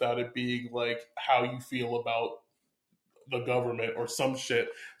King without it being like how you feel about the government or some shit.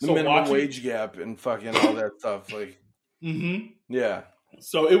 The minimum wage gap and fucking all that stuff. Like, yeah.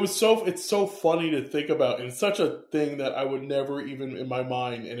 So it's so funny to think about, and it's such a thing that I would never even in my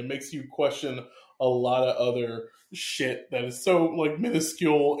mind, and it makes you question a lot of other shit that is so like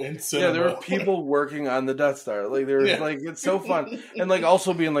minuscule in cinema. Yeah, there were people working on the Death Star. Like there was like it's so fun. And like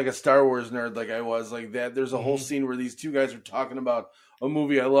also being like a Star Wars nerd like I was, like that there's a whole scene where these two guys are talking about a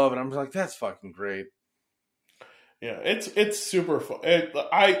movie I love, and I'm like, that's fucking great. Yeah, it's super fun.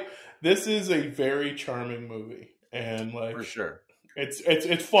 This is a very charming movie, and like for sure.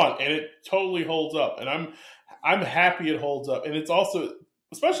 It's fun, and it totally holds up, and I'm happy it holds up, and it's also,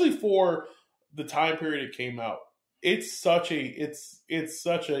 especially for the time period it came out, it's such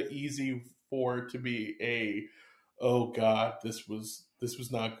a easy for it to be a, oh god, this was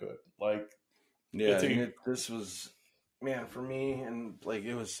not good. Like this was, man, for me, and like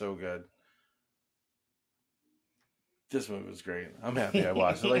it was so good. This movie was great. I'm happy I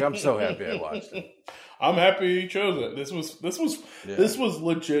watched it. Like I'm so happy I watched it. I'm happy you chose it. This was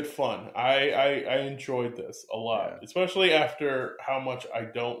legit fun. I enjoyed this a lot, especially after how much I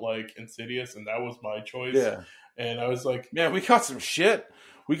don't like Insidious, and that was my choice. Yeah, and I was like, man, we caught some shit.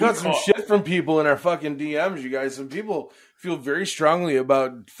 We got some shit from people in our fucking DMs, you guys. Some people feel very strongly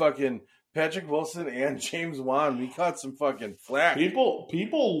about fucking Patrick Wilson and James Wan. We caught some fucking flack.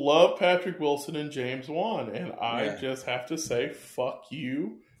 People love Patrick Wilson and James Wan, and I just have to say, fuck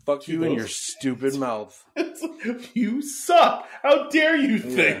you. Fuck you in your stupid mouth. You suck. How dare you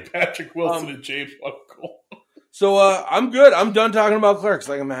think Patrick Wilson and James Wan are cool? So I'm good. I'm done talking about Clerks.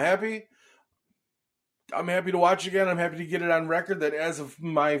 Like I'm happy to watch again. I'm happy to get it on record that as of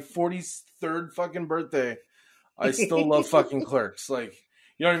my 43rd fucking birthday, I still love fucking Clerks. Like,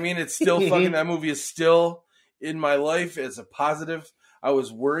 you know what I mean? It's still fucking, that movie is still in my life as a positive. I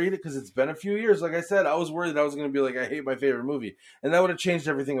was worried because it's been a few years. Like I said, I was worried that I was going to be like, I hate my favorite movie. And that would have changed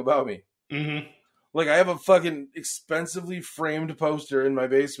everything about me. Mm-hmm. Like I have a fucking expensively framed poster in my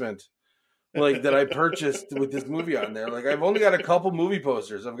basement, like that I purchased with this movie on there. Like I've only got a couple movie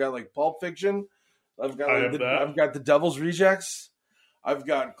posters. I've got like Pulp Fiction. I've got I've got The Devil's Rejects. I've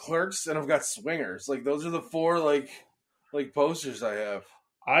got Clerks, and I've got Swingers. Like those are the four like posters I have.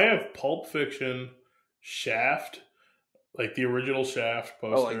 I have Pulp Fiction, Shaft, like the original Shaft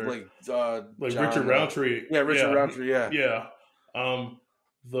poster. Oh, like Richard Roundtree. Yeah, Richard Roundtree. Yeah.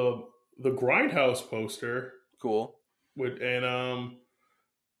 The Grindhouse poster. Cool. I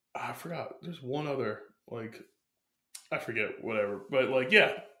forgot. There's one other, I forget, whatever. But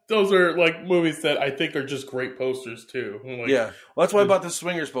those are movies that I think are just great posters too. Well, that's why I bought the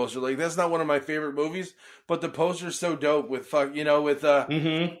Swingers poster. Like that's not one of my favorite movies, but the poster's so dope with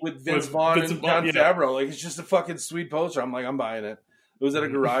Vince Vaughn and Jon Favreau. Like it's just a fucking sweet poster. I'm like, I'm buying it. It was at a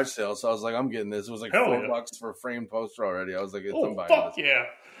garage sale, so I was like, I'm getting this. It was like $4 for a framed poster already. I was like, I'm buying fuck this. Yeah.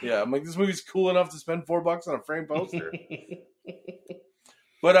 Yeah, I'm like, this movie's cool enough to spend $4 on a framed poster.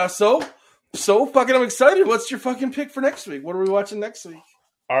 But so fucking I'm excited. What's your fucking pick for next week? What are we watching next week?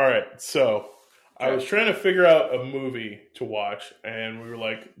 All right, so I was trying to figure out a movie to watch, and we were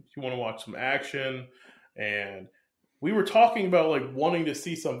like, "Do you want to watch some action?" And we were talking about like wanting to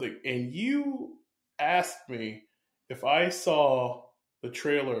see something, and you asked me if I saw the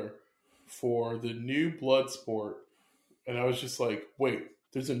trailer for the new Bloodsport, and I was just like, "Wait,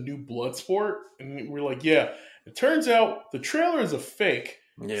 there's a new Bloodsport?" And we're like, "Yeah." It turns out the trailer is a fake.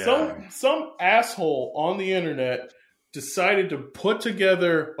 Yeah. Some asshole on the internet decided to put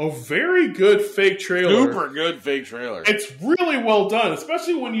together a very good fake trailer. Super good fake trailer. It's really well done,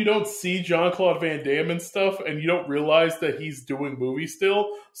 especially when you don't see Jean-Claude Van Damme and stuff, and you don't realize that he's doing movies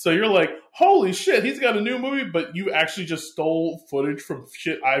still. So you're like, holy shit, he's got a new movie, but you actually just stole footage from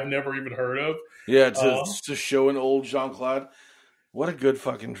shit I've never even heard of. Yeah, to show an old Jean-Claude. What a good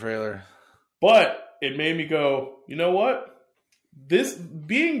fucking trailer. But it made me go, you know what?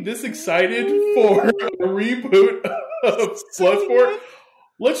 Being this excited for a reboot of Bloodsport,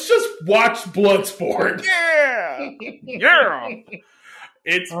 let's just watch Bloodsport. Yeah! Yeah!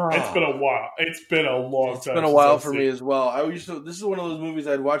 It's been a while. It's been a long time. It's been a while for me as well. This is one of those movies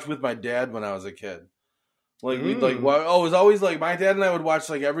I'd watch with my dad when I was a kid. Like we'd like, it was always like my dad and I would watch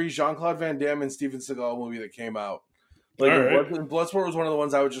like every Jean-Claude Van Damme and Steven Seagal movie that came out. Like Bloodsport was one of the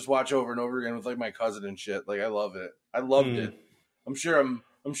ones I would just watch over and over again with like my cousin and shit. Like I love it. I loved it. I'm sure I'm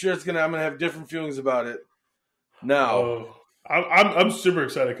gonna have different feelings about it now. I'm super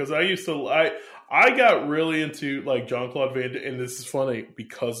excited because I got really into like Jean-Claude Van Damme, and this is funny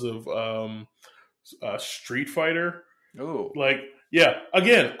because of Street Fighter. Oh, like yeah.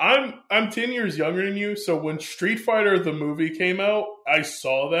 Again, I'm 10 years younger than you, so when Street Fighter the movie came out, I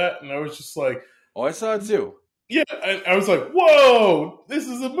saw that and I was just like, oh, I saw it too. Yeah, I was like, whoa, this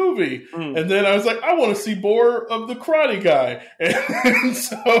is a movie. And then I was like, I want to see more of the Karate Guy. And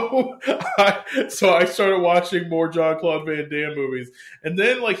so I started watching more Jean-Claude Van Damme movies. And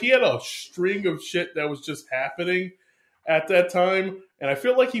then like he had a string of shit that was just happening at that time. And I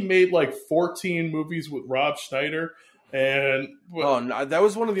feel like he made like 14 movies with Rob Schneider. And that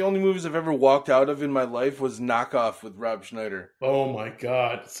was one of the only movies I've ever walked out of in my life was Knockoff with Rob Schneider. Oh my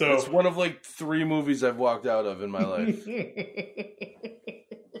God. So it's one of like 3 movies I've walked out of in my life.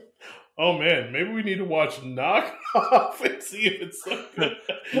 Oh man, maybe we need to watch Knockoff and see if it's so good.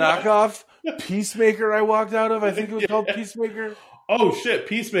 Knockoff, Peacemaker I walked out of. I think it was called Peacemaker. Oh shit,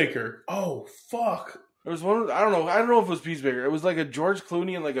 Peacemaker. Oh fuck. There was one. I don't know if it was Peacemaker. It was like a George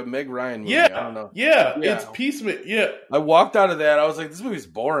Clooney and like a Meg Ryan movie. Yeah, I don't know. Yeah, it's Peacemaker. Yeah, I walked out of that. I was like, this movie's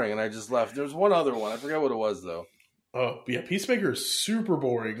boring, and I just left. There was one other one. I forgot what it was though. Oh yeah, Peacemaker is super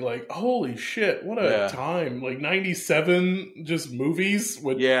boring. Like holy shit, what a time! Like 97 just movies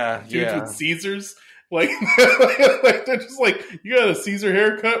with dudes with Caesars. Like, like they're just like, you got a Caesar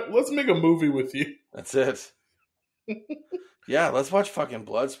haircut. Let's make a movie with you. That's it. Yeah, let's watch fucking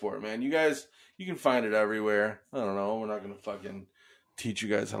Bloodsport, man. You guys. You can find it everywhere. I don't know. We're not going to fucking teach you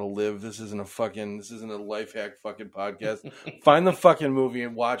guys how to live. This isn't a life hack fucking podcast. Find the fucking movie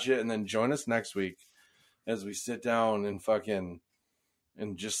and watch it, and then join us next week as we sit down and fucking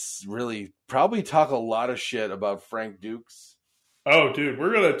and just really probably talk a lot of shit about Frank Dukes. Oh, dude,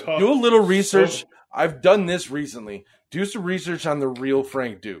 we're going to talk. Do a little research. I've done this recently. Do some research on the real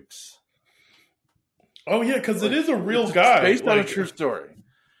Frank Dukes. Oh yeah, because it is a real guy, based on a true story.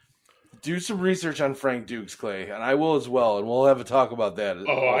 Do some research on Frank Dukes, Clay, and I will as well, and we'll have a talk about that.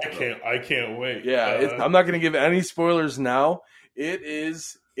 Oh, I can't wait. Yeah, I'm not going to give any spoilers now. It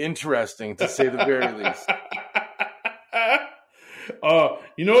is interesting, to say the very least.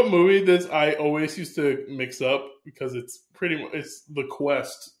 You know what movie this I always used to mix up because it's The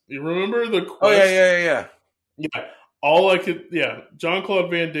Quest. You remember The Quest? Oh yeah. Yeah. Jean-Claude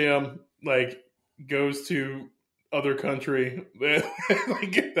Van Damme like goes to other country.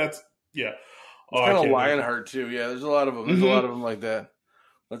 Like that's. Yeah. It's kind of Lionheart, too. Yeah, there's a lot of them. There's a lot of them like that.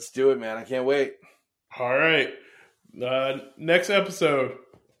 Let's do it, man. I can't wait. All right. Next episode,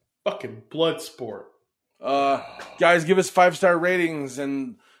 fucking Bloodsport. Guys, give us 5-star ratings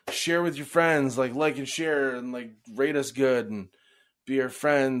and share with your friends. Like and share and like rate us good and be our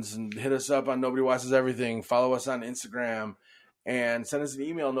friends and hit us up on Nobody Watches Everything. Follow us on Instagram and send us an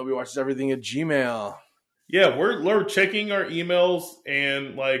email, nobodywatcheseverything@gmail.com. Yeah, we're checking our emails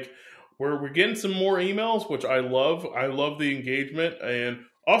and like we're getting some more emails, which I love. I love the engagement. And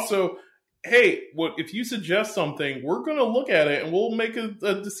also, hey, if you suggest something, we're going to look at it and we'll make a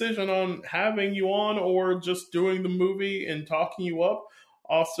decision on having you on or just doing the movie and talking you up.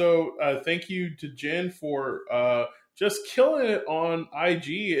 Also, thank you to Jen for just killing it on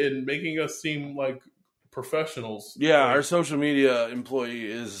IG and making us seem like professionals. Yeah, our social media employee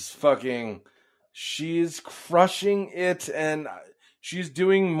is fucking... She's crushing it, and she's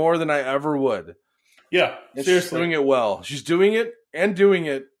doing more than I ever would. Yeah, And she's seriously. doing it well. She's doing it and doing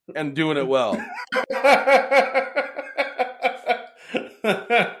it and doing it well.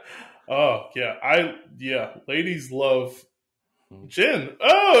 Oh yeah, ladies love Jen.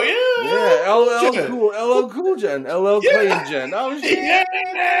 Oh Yeah, Jen. LL Cool Jen, LL Clay and Jen. Oh shit!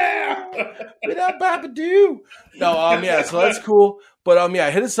 Yeah. What up, Babadoo? No, yeah, so that's cool. But yeah,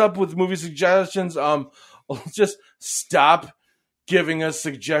 hit us up with movie suggestions. Just stop giving us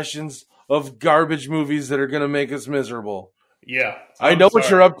suggestions of garbage movies that are gonna make us miserable. Yeah, I know what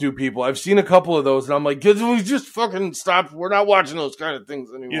you're up to, people. I've seen a couple of those, and I'm like, we just fucking stop. We're not watching those kind of things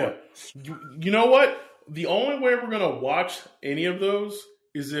anymore. Yeah, you know what? The only way we're gonna watch any of those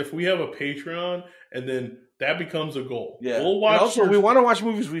is if we have a Patreon, and then that becomes a goal. Yeah. We'll watch. And also, we want to watch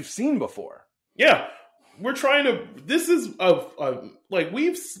movies we've seen before. Yeah, we're trying to. This is like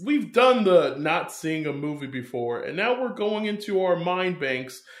we've done the not seeing a movie before, and now we're going into our mind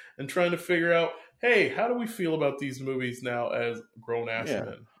banks and trying to figure out, hey, how do we feel about these movies now as grown ass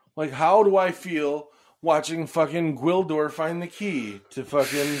men? Like, how do I feel watching fucking Gwildor find the key to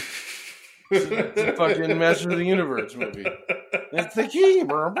fucking to fucking Master of the Universe movie? It's the key.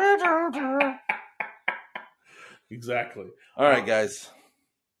 Exactly. All right, guys.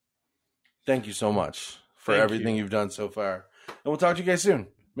 Thank you so much for Thank everything you've done so far. And we'll talk to you guys soon.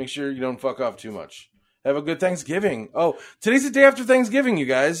 Make sure you don't fuck off too much. Have a good Thanksgiving. Oh, today's the day after Thanksgiving, you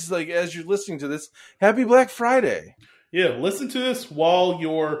guys. Like, as you're listening to this, happy Black Friday. Yeah, listen to this while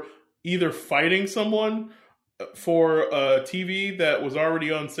you're either fighting someone for a TV that was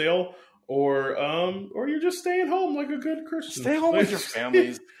already on sale, or you're just staying home like a good Christian. Stay home with your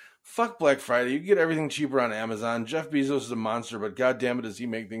families. Fuck Black Friday. You can get everything cheaper on Amazon. Jeff Bezos is a monster, but god damn it, does he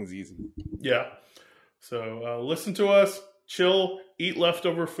make things easy. Yeah. So listen to us, chill, eat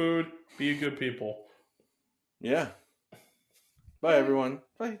leftover food, be a good people. Yeah. Bye, everyone.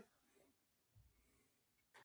 Bye.